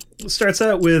 Starts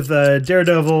out with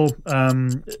Daredevil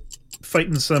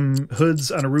fighting some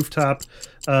hoods on a rooftop.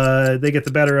 They get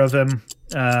the better of him.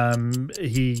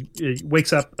 He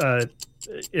wakes up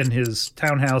in his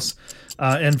townhouse,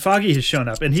 and Foggy has shown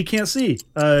up, and he can't see.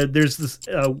 There's this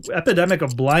epidemic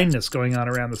of blindness going on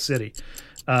around the city.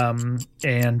 So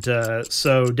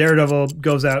Daredevil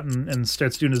goes out and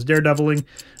starts doing his daredeviling.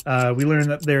 We learn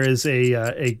that there is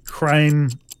a crime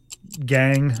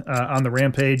gang on the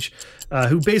rampage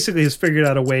who basically has figured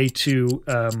out a way to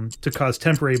cause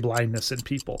temporary blindness in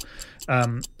people.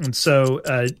 And so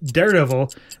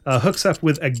Daredevil hooks up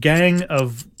with a gang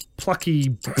of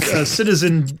plucky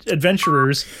citizen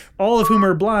adventurers, all of whom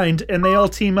are blind, and they all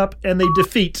team up and they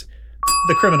defeat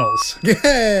the criminals.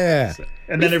 Yeah.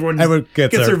 And then everyone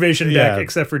gets their their- vision yeah. back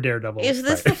except for Daredevil. Is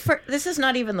this this is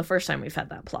not even the first time we've had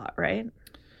that plot, right?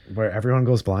 Where everyone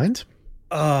goes blind?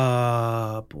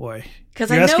 Boy. 'Cause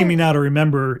You're I know asking me now to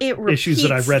remember It issues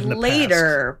that I've read in the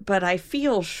later, but I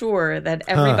feel sure that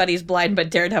everybody's blind, but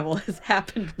Daredevil has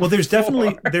happened. past. Well, there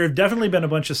before. have definitely been a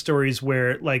bunch of stories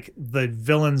where like the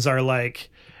villains are like,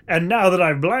 and now that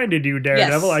I've blinded you,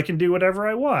 Daredevil, Yes. I can do whatever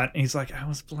I want. And he's like, I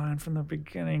was blind from the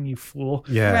beginning, you fool.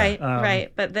 Yeah.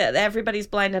 Right. But everybody's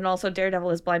blind, and also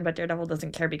Daredevil is blind, but Daredevil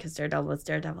doesn't care because Daredevil is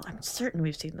Daredevil. I'm certain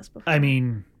we've seen this before. I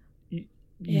mean,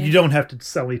 Yeah. you don't have to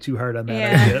sell me too hard on that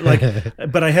Yeah. idea. Like,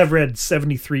 but I have read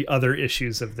 73 other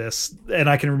issues of this, and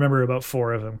I can remember about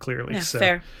 4 of them clearly. Yeah, So,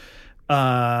 fair.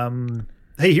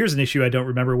 Hey, here's an issue I don't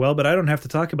remember well, but I don't have to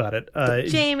talk about it.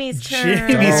 Jamie's turn.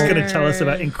 Jamie's going to tell us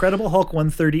about Incredible Hulk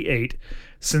 138.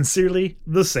 Sincerely,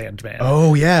 The Sandman.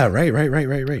 Oh, yeah. Right.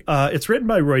 It's written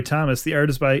by Roy Thomas. The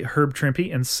art is by Herb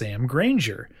Trimpe and Sam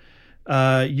Granger.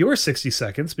 Your 60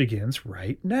 seconds begins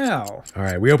right now. All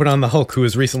right. We open on the Hulk, who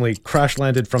has recently crash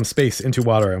landed from space into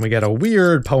water, and we get a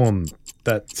weird poem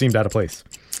that seemed out of place.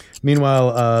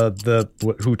 Meanwhile, the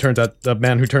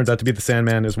man who turns out to be the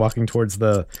Sandman is walking towards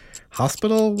the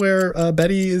hospital where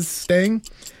Betty is staying.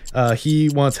 He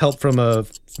wants help from a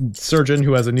surgeon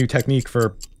who has a new technique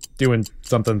for doing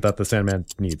something that the Sandman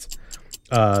needs.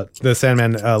 The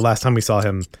Sandman, last time we saw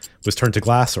him, was turned to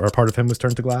glass, or a part of him was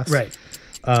turned to glass. Right.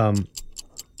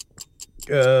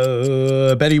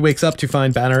 Betty wakes up to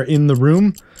find Banner in the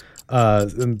room.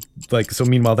 So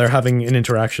meanwhile they're having an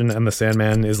interaction, and the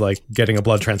Sandman is like getting a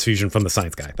blood transfusion from the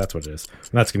science guy. That's what it is.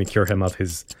 And that's going to cure him of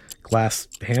his glass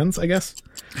hands, I guess.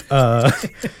 And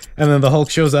then the Hulk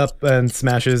shows up and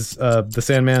smashes the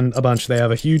Sandman a bunch. They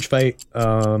have a huge fight.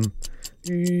 Talbot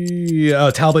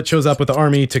shows up with the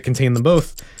army to contain them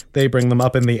both. They bring them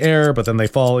up in the air, but then they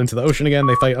fall into the ocean again.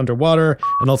 They fight underwater,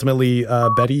 and ultimately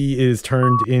Betty is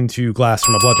turned into glass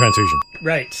from a blood transfusion.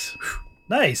 Right.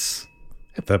 Nice.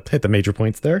 Hit the major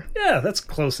points there. Yeah, that's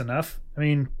close enough. I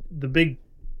mean, the big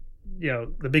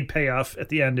payoff at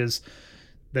the end is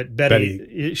that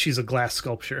Betty she's a glass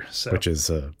sculpture. So, Which is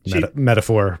a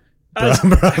metaphor. I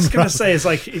was gonna say it's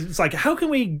like how can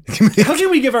we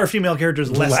give our female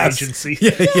characters less agency?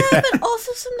 Yeah. But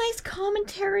also some nice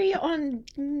commentary on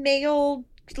the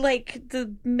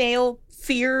male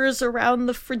fears around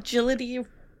the fragility of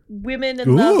women,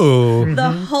 and Ooh.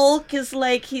 the Hulk is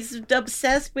like, he's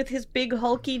obsessed with his big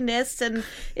hulkiness, and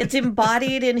it's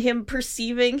embodied in him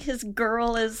perceiving his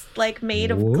girl as like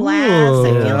made of glass.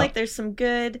 I feel like there's some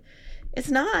good. It's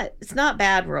not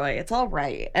bad, Roy. It's all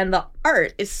right. And the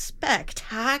art is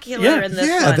spectacular in this one.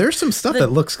 Yeah, there's some stuff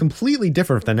that looks completely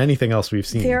different than anything else we've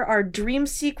seen. There are dream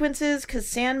sequences, because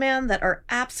Sandman, that are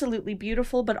absolutely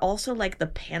beautiful, but also like the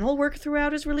panel work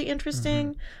throughout is really interesting.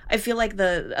 Mm-hmm. I feel like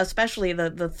especially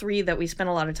the 3 that we spent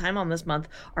a lot of time on this month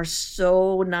are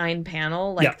so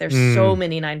 9-panel. Like there's so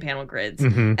many 9-panel grids.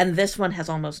 Mm-hmm. And this one has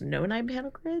almost no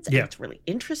 9-panel grids. And Yeah. it's really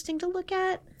interesting to look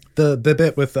at. The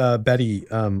bit with Betty,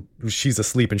 she's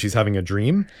asleep and she's having a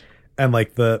dream, and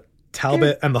like the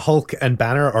Talbot and the Hulk and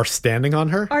Banner are standing on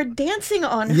her. Are dancing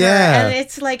on her, Yeah. and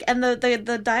it's like, and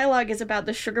the dialogue is about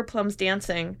the sugar plums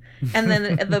dancing, and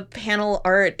then the panel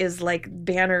art is like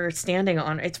Banner standing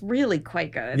on her. It's really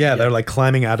quite good. Yeah, they're like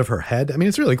climbing out of her head. I mean,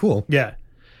 it's really cool. Yeah.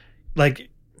 Like,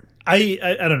 I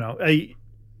don't know.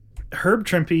 Herb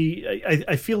Trimpe,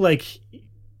 I feel like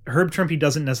Herb Trimpe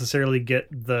doesn't necessarily get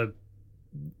the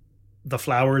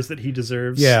flowers that he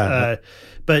deserves. Yeah.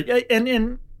 But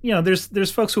and you know,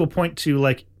 there's folks who will point to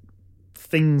like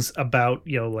things about,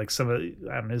 you know, like some of,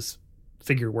 I don't know, his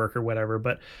figure work or whatever,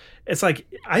 but it's like,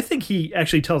 I think he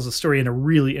actually tells the story in a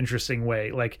really interesting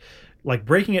way, like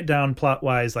breaking it down plot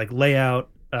wise, like layout,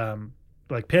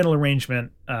 like panel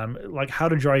arrangement, like how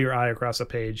to draw your eye across a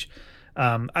page.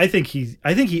 I think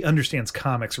he understands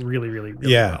comics really, really,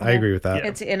 really Yeah, well. I agree with that.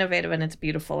 It's innovative and it's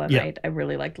beautiful, and Yeah. I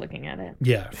really liked looking at it.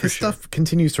 Yeah, for His sure. stuff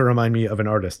continues to remind me of an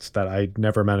artist that I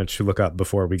never managed to look up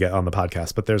before we get on the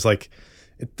podcast. But there's like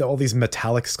all these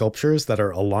metallic sculptures that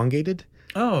are elongated.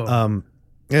 Oh,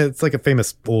 It's like a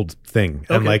famous old thing,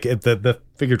 and Okay. like the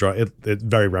figure draw, it's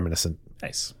very reminiscent.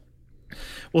 nice.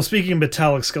 Well, speaking of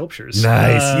metallic sculptures,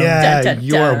 Yeah, Dun, dun,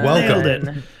 you are dun. welcome. Nailed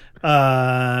it.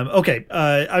 Okay,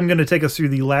 I'm going to take us through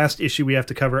the last issue we have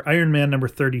to cover. Iron Man number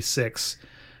 36.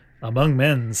 Among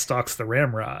Men Stalks the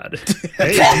Ramrod.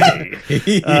 Hey.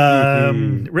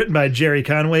 Written by Jerry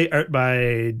Conway, art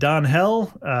by Don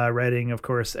Hell, writing, of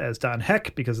course, as Don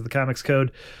Heck because of the comics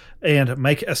code, and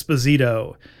Mike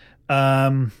Esposito.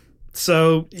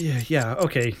 So, yeah,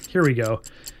 okay, here we go.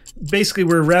 Basically,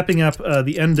 we're wrapping up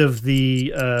the end of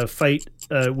the fight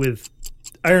with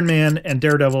Iron Man and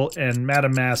Daredevil and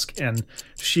Madam Mask and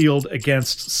Shield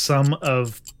against some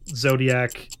of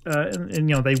Zodiac, and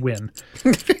you know, they win.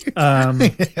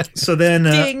 So then,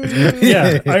 Ding.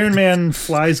 yeah, Iron Man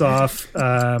flies off,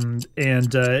 and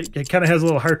it kind of has a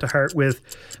little heart to heart with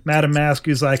Madam Mask,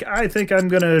 who's like, "I think I'm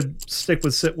gonna stick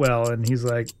with Sitwell," and he's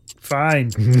like,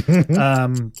 "Fine."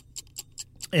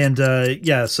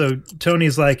 So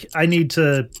Tony's like, "I need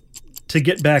to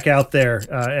get back out there,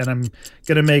 and I'm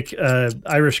gonna make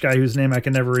Irish guy whose name I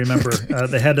can never remember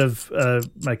the head of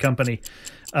my company."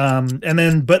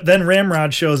 But then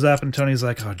Ramrod shows up, and Tony's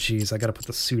like, "Oh, geez, I got to put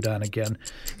the suit on again."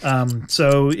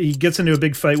 So he gets into a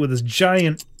big fight with this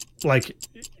giant, like,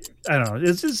 I don't know,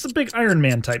 it's a big Iron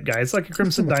Man type guy. It's like a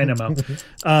Crimson Dynamo.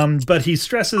 But he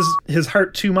stresses his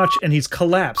heart too much, and he's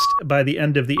collapsed by the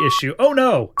end of the issue. Oh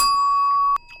no!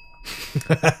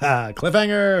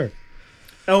 Cliffhanger.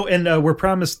 Oh, and we're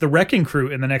promised the Wrecking Crew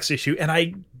in the next issue, and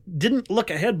I didn't look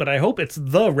ahead, but I hope it's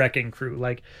the Wrecking Crew,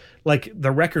 like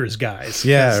the Wreckers guys.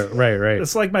 Yeah, right.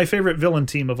 It's like my favorite villain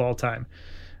team of all time.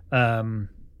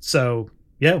 So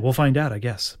yeah, we'll find out, I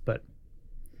guess. But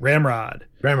Ramrod.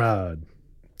 Well,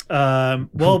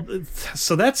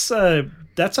 so that's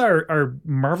our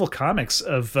Marvel Comics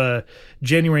of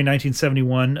January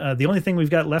 1971. The only thing we've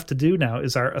got left to do now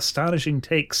is our astonishing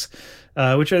takes,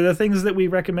 which are the things that we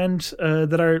recommend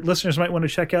that our listeners might want to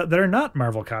check out that are not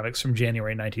Marvel Comics from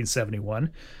January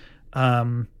 1971.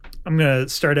 I'm going to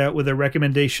start out with a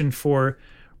recommendation for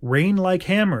Rain Like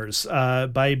Hammers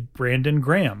by Brandon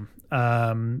Graham.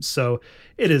 So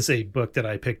it is a book that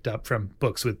I picked up from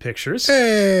Books with Pictures.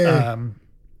 Hey.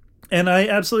 And I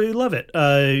absolutely love it.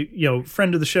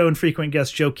 Friend of the show and frequent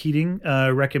guest Joe Keating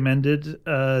recommended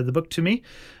the book to me.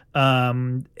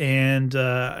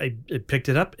 I picked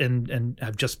it up and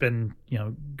I've just been,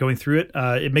 going through it.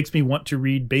 It makes me want to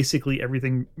read basically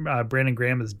everything Brandon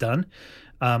Graham has done.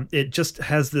 It just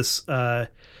has this,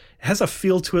 has a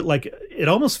feel to it. Like it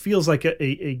almost feels like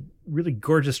a really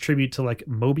gorgeous tribute to like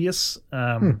Mobius,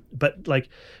 but like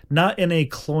not in a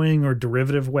cloying or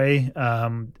derivative way.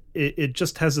 It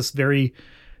just has this very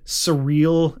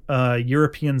surreal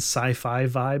European sci-fi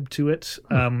vibe to it.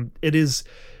 It is,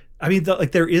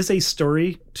 there is a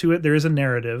story to it. There is a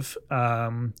narrative,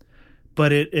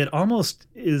 but it almost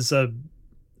is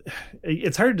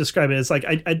it's hard to describe it. It's like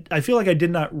I feel like I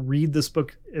did not read this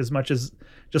book as much as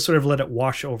just sort of let it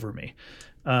wash over me,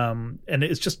 and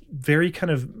it's just very kind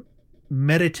of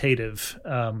meditative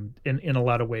in a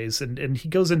lot of ways, and he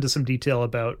goes into some detail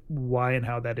about why and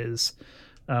how that is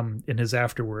in his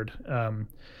afterword.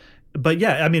 But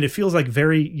yeah, it feels like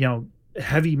very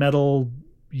heavy metal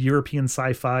European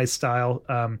sci-fi style,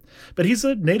 but he's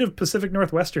a native Pacific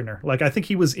Northwesterner. Like I think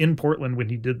he was in Portland when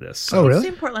he did this. So, Oh, I've really?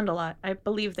 seen Portland a lot. I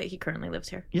believe that he currently lives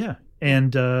here. yeah,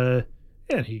 and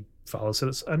he follows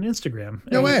us on Instagram.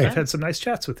 No And way. I've had some nice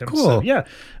chats with him. Cool. So, yeah.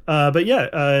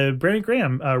 Brandon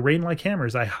Graham, Rain Like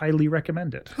Hammers. I highly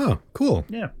recommend it. Oh, cool.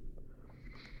 Yeah.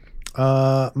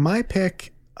 My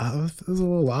pick, this is a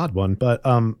little odd one, but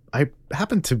I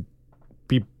happen to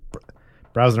be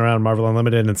browsing around Marvel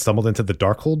Unlimited and stumbled into the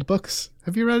Darkhold books.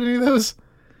 Have you read any of those?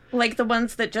 Like the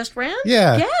ones that just ran?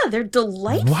 Yeah. Yeah, they're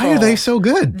delightful. Why are they so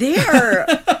good? They're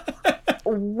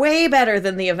way better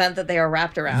than the event that they are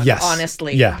wrapped around, Yes.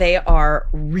 honestly. Yeah. They are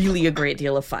really a great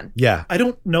deal of fun. Yeah. I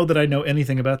don't know that I know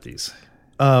anything about these.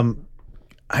 I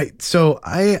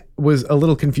was a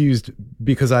little confused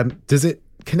because does it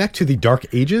connect to the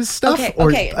Dark Ages stuff?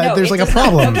 Okay, no, there's it like a does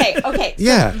not. problem. Okay. So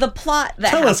Yeah. the plot that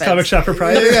Tell happens. us, Comic Shop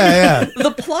Proprietor. Yeah.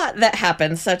 The plot that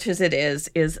happens, such as it is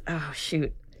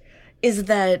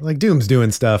that Like Doom's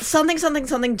doing stuff. something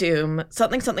Doom,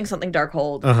 something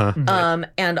Darkhold. Uh-huh.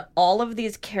 And all of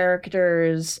these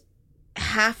characters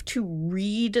have to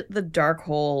read the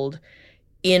Darkhold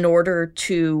in order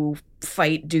to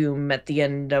fight Doom at the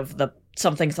end of the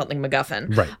something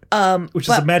MacGuffin. Right. Which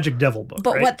is a Magic Devil book,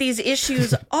 But right? what these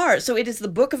issues are, so it is the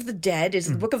Book of the Dead, it's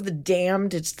the Book of the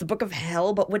Damned, it's the Book of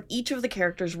Hell, but what each of the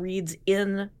characters reads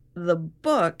in the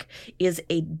book is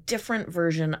a different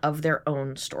version of their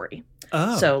own story.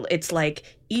 Oh. So it's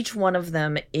like each one of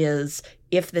them is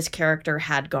if this character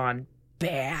had gone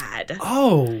bad.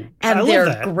 Oh, And I they're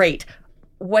love that. great.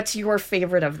 What's your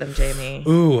favorite of them, Jamie?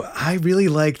 Ooh, I really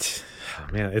liked... Oh,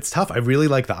 man, it's tough. I really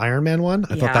liked the Iron Man one.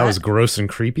 I thought that Yeah. was gross and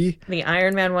creepy. The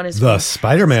Iron Man one is The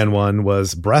Spider-Man one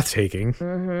was breathtaking.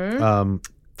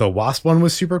 The Wasp one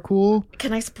was super cool.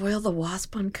 Can I spoil the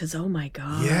Wasp one? Because, oh my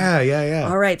God. Yeah.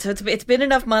 All right, so it's been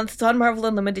enough months. It's on Marvel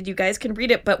Unlimited. You guys can read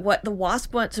it. But what the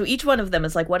Wasp one, so each one of them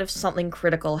is like, what if something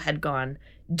critical had gone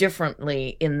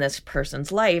differently in this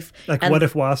person's life? Like, And what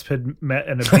if Wasp had met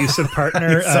an abusive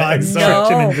partner I and saw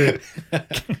tricked it. him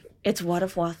into... It's what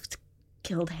if Wasp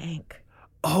killed Hank?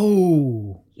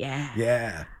 Oh, Yeah.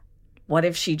 Yeah. What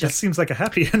if she that just seems like a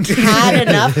happy ending. had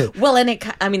enough? Well, and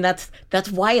that's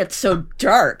why it's so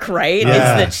dark, right? Yeah.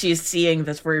 It's that she's seeing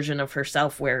this version of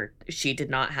herself where she did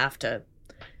not have to.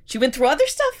 She went through other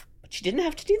stuff, but she didn't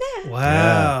have to do that.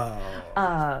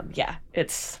 Wow. Yeah,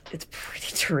 it's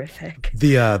pretty terrific.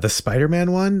 The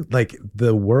Spider-Man one, like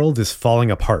the world is falling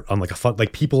apart on like a fun,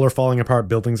 like people are falling apart,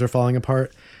 buildings are falling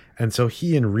apart. And so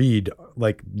he and Reed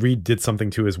did something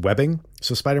to his webbing.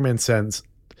 So Spider-Man sends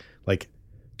like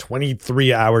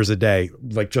 23 hours a day,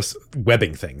 like just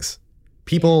webbing things,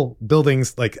 people,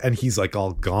 buildings, like, and he's like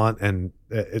all gaunt and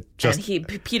it just.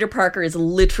 And Peter Parker is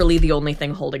literally the only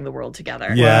thing holding the world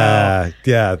together. Yeah.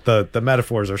 Yeah. The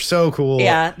metaphors are so cool.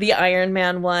 Yeah, the Iron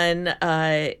Man one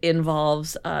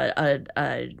involves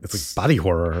It's like body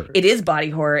horror. it is body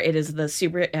horror. It is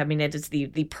it is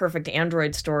the perfect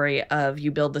android story of you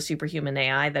build the superhuman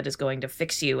AI that is going to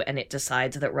fix you, and it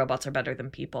decides that robots are better than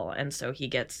people, and so he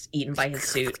gets eaten by his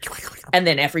suit, and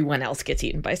then everyone else gets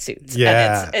eaten by suits.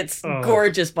 Yeah. And it's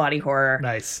gorgeous body horror.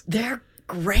 Nice. They're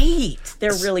great.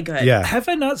 They're really good. Yeah. Have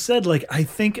I not said, like, I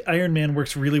think Iron Man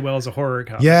works really well as a horror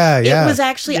comic? Yeah. It was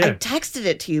actually, I Yeah. texted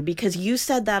it to you because you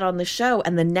said that on the show,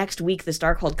 and the next week this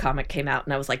Darkhold comic came out,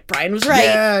 and I was like, Brian was right.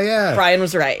 Yeah. Brian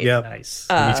was right. Yep. Nice.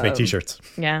 We need to make t-shirts.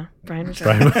 Yeah, Brian was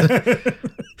right.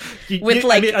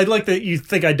 I like that you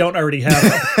think I don't already have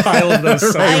a pile of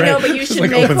those. Right, I know, right. but you should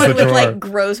Like make opens one the with drawer. like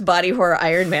gross body horror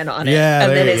Iron Man on it. Yeah,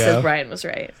 and then there it you says go. Brian was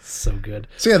right. So good.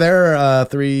 So yeah, there are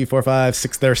 3, 4, 5,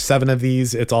 6. There are 7 of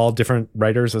these. It's all different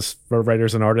writers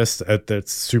and artists.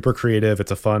 It's super creative.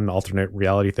 It's a fun alternate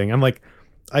reality thing. I'm like,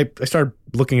 I started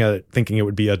looking at it thinking it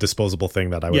would be a disposable thing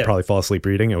that I would Yeah. probably fall asleep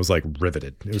reading. It was like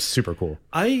riveted. It was super cool.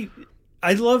 I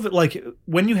love it. Like,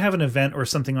 when you have an event or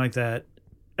something like that,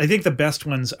 I think the best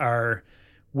ones are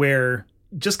where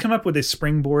just come up with a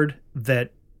springboard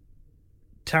that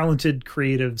talented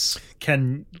creatives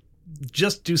can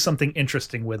just do something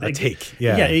interesting with. A take.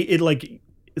 Yeah.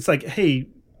 It's like, hey,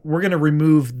 we're going to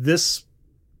remove this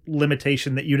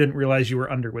limitation that you didn't realize you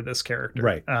were under with this character.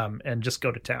 Right. And just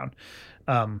go to town.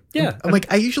 I'm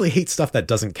like, I usually hate stuff that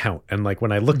doesn't count. And like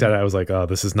when I looked at it, I was like, oh,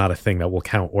 this is not a thing that will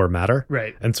count or matter.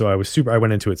 Right. And so I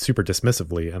went into it super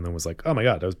dismissively and then was like, oh my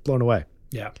God, I was blown away.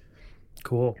 Yeah.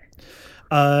 Cool.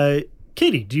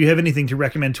 Katie, do you have anything to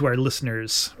recommend to our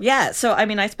listeners? Yeah, so I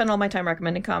mean, I spend all my time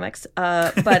recommending comics,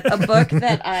 but a book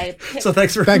that I So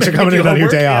thanks for Thanks for coming in on your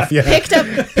day off. Yeah. picked up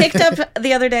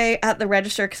the other day at the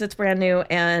register because it's brand new,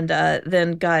 and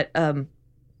then got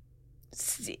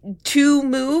too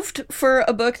moved for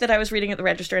a book that I was reading at the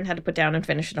register and had to put down and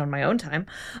finish it on my own time,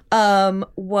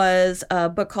 was a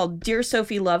book called Dear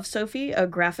Sophie, Love Sophie, a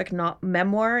graphic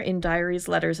memoir in diaries,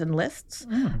 letters, and lists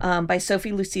by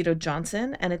Sophie Lucido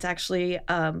Johnson. And it's actually,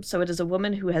 so it is a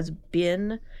woman who has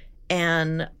been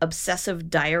an obsessive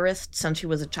diarist since she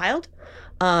was a child,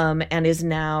 and is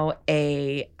now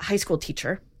a high school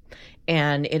teacher.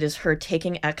 And it is her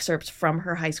taking excerpts from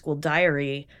her high school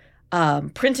diary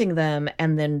printing them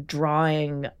and then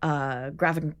drawing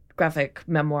graphic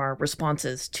memoir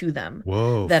responses to them.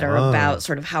 Whoa, that are fun. about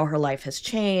sort of how her life has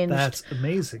changed. That's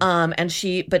amazing. And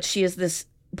she is this,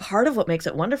 part of what makes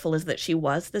it wonderful is that she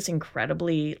was this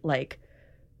incredibly like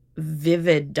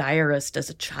vivid diarist as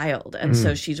a child. And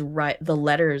so she's the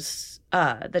letters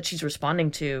that she's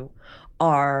responding to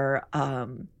are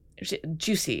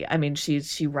juicy. I mean,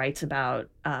 she writes about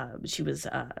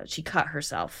she cut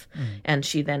herself, and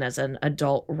she then as an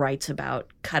adult writes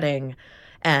about cutting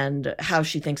and how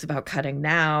she thinks about cutting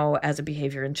now as a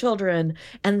behavior in children,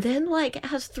 and then like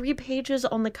has 3 pages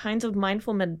on the kinds of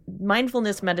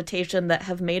mindfulness meditation that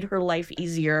have made her life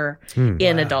easier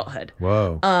in adulthood.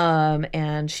 Whoa.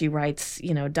 And she writes,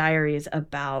 diaries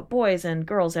about boys and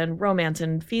girls and romance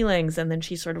and feelings, and then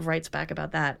she sort of writes back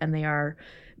about that, and they are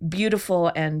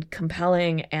beautiful and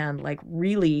compelling and like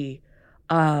really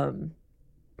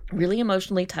really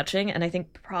emotionally touching, and I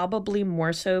think probably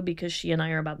more so because she and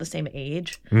I are about the same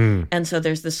age. And so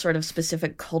there's this sort of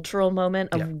specific cultural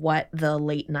moment of what the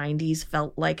late 90s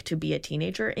felt like to be a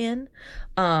teenager in,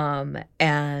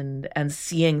 and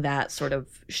seeing that sort of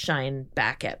shine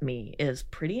back at me is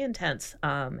pretty intense,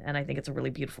 and I think it's a really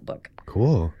beautiful book.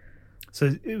 Cool.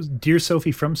 So it was Dear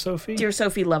Sophie from Sophie? Dear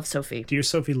Sophie, love Sophie. Dear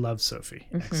Sophie, love Sophie.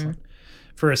 Excellent.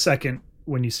 For a second,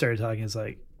 when you started talking, it's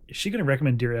like, is she going to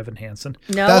recommend Dear Evan Hansen?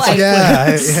 No,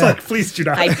 It's like, please do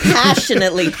not. I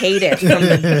passionately hate it from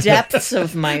the depths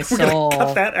of my soul.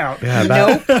 Cut that out. Yeah,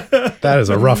 Nope. that is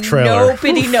a rough trailer.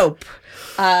 Nope.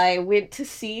 I went to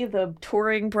see the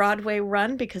touring Broadway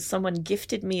run because someone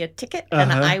gifted me a ticket, and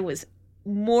I was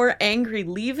more angry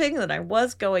leaving than I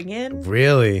was going in.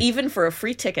 Really? Even for a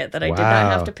free ticket that I did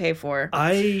not have to pay for.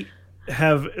 I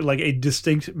have like a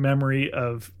distinct memory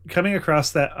of coming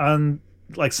across that on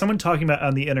like someone talking about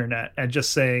on the internet and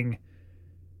just saying,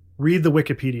 read the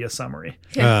Wikipedia summary.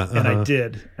 And I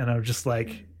did. And I was just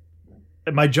like,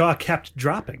 my jaw kept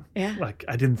dropping. Yeah. Like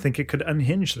I didn't think it could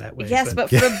unhinge that way. Yes, but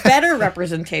for a better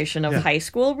representation of high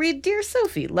school, read Dear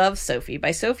Sophie, Love Sophie by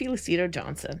Sophie Lucido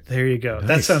Johnson. There you go. Nice.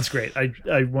 That sounds great. I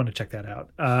want to check that out.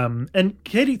 And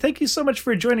Katie, thank you so much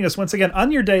for joining us once again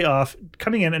on your day off,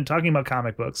 coming in and talking about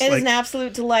comic books. It is an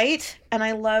absolute delight, and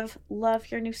I love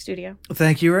your new studio.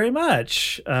 Thank you very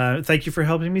much. Thank you for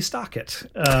helping me stock it.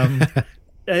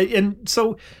 And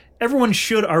so everyone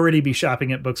should already be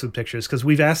shopping at Books with Pictures because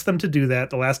we've asked them to do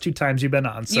that the last 2 times you've been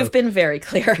on. So you've been very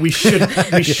clear. we should not have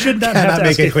to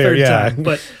make ask it a clear, third yeah. time.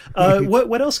 But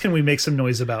what else can we make some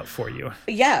noise about for you?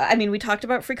 Yeah, I mean, we talked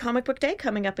about Free Comic Book Day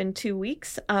coming up in 2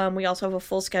 weeks. We also have a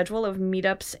full schedule of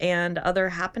meetups and other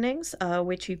happenings,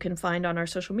 which you can find on our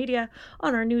social media,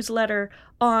 on our newsletter,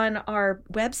 on our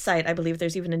website. I believe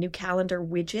there's even a new calendar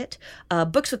widget.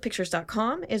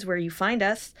 Bookswithpictures.com is where you find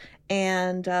us.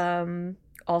 And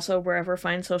also wherever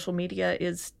fine social media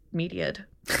is mediated.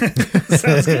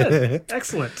 Sounds good.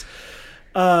 Excellent.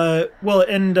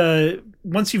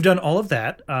 Once you've done all of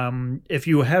that, if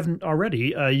you haven't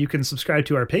already, you can subscribe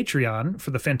to our Patreon for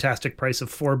the fantastic price of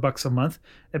 $4 a month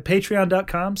at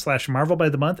patreon.com/Marvel by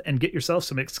the month and get yourself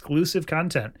some exclusive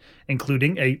content,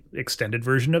 including a extended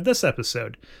version of this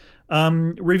episode.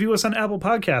 Review us on Apple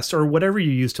Podcasts or whatever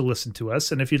you use to listen to us.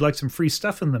 And if you'd like some free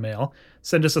stuff in the mail,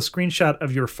 send us a screenshot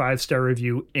of your 5-star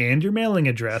review and your mailing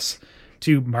address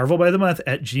to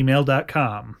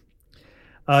marvelbythemonth@gmail.com.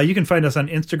 You can find us on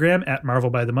Instagram at Marvel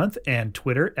by the Month and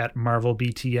Twitter at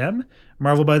MarvelBTM.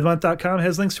 MarvelByTheMonth.com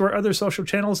has links to our other social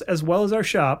channels as well as our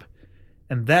shop.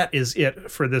 And that is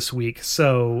it for this week.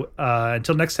 So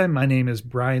until next time, my name is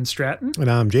Brian Stratton.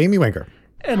 And I'm Jamie Wenker.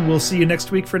 And we'll see you next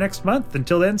week for next month.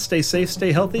 Until then, stay safe,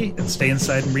 stay healthy, and stay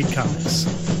inside and read comics.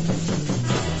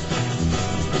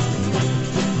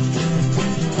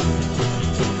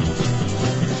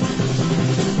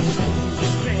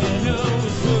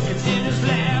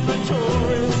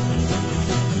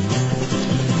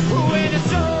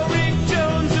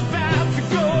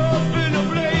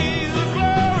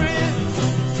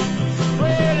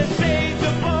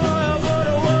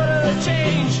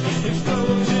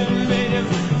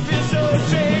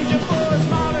 Change, of course,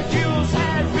 molecules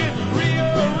had been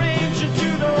rearranged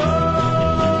into the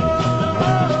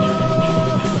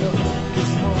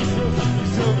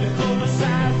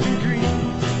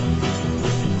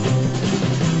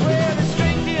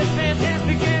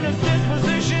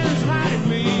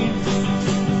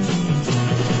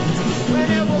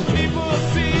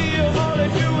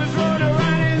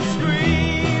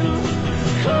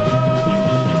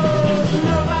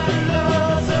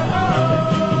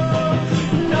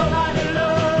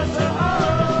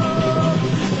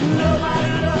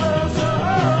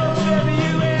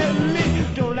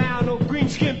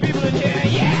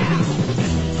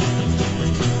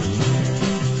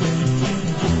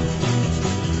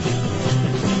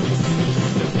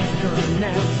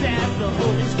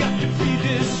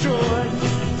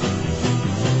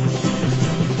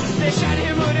They shot him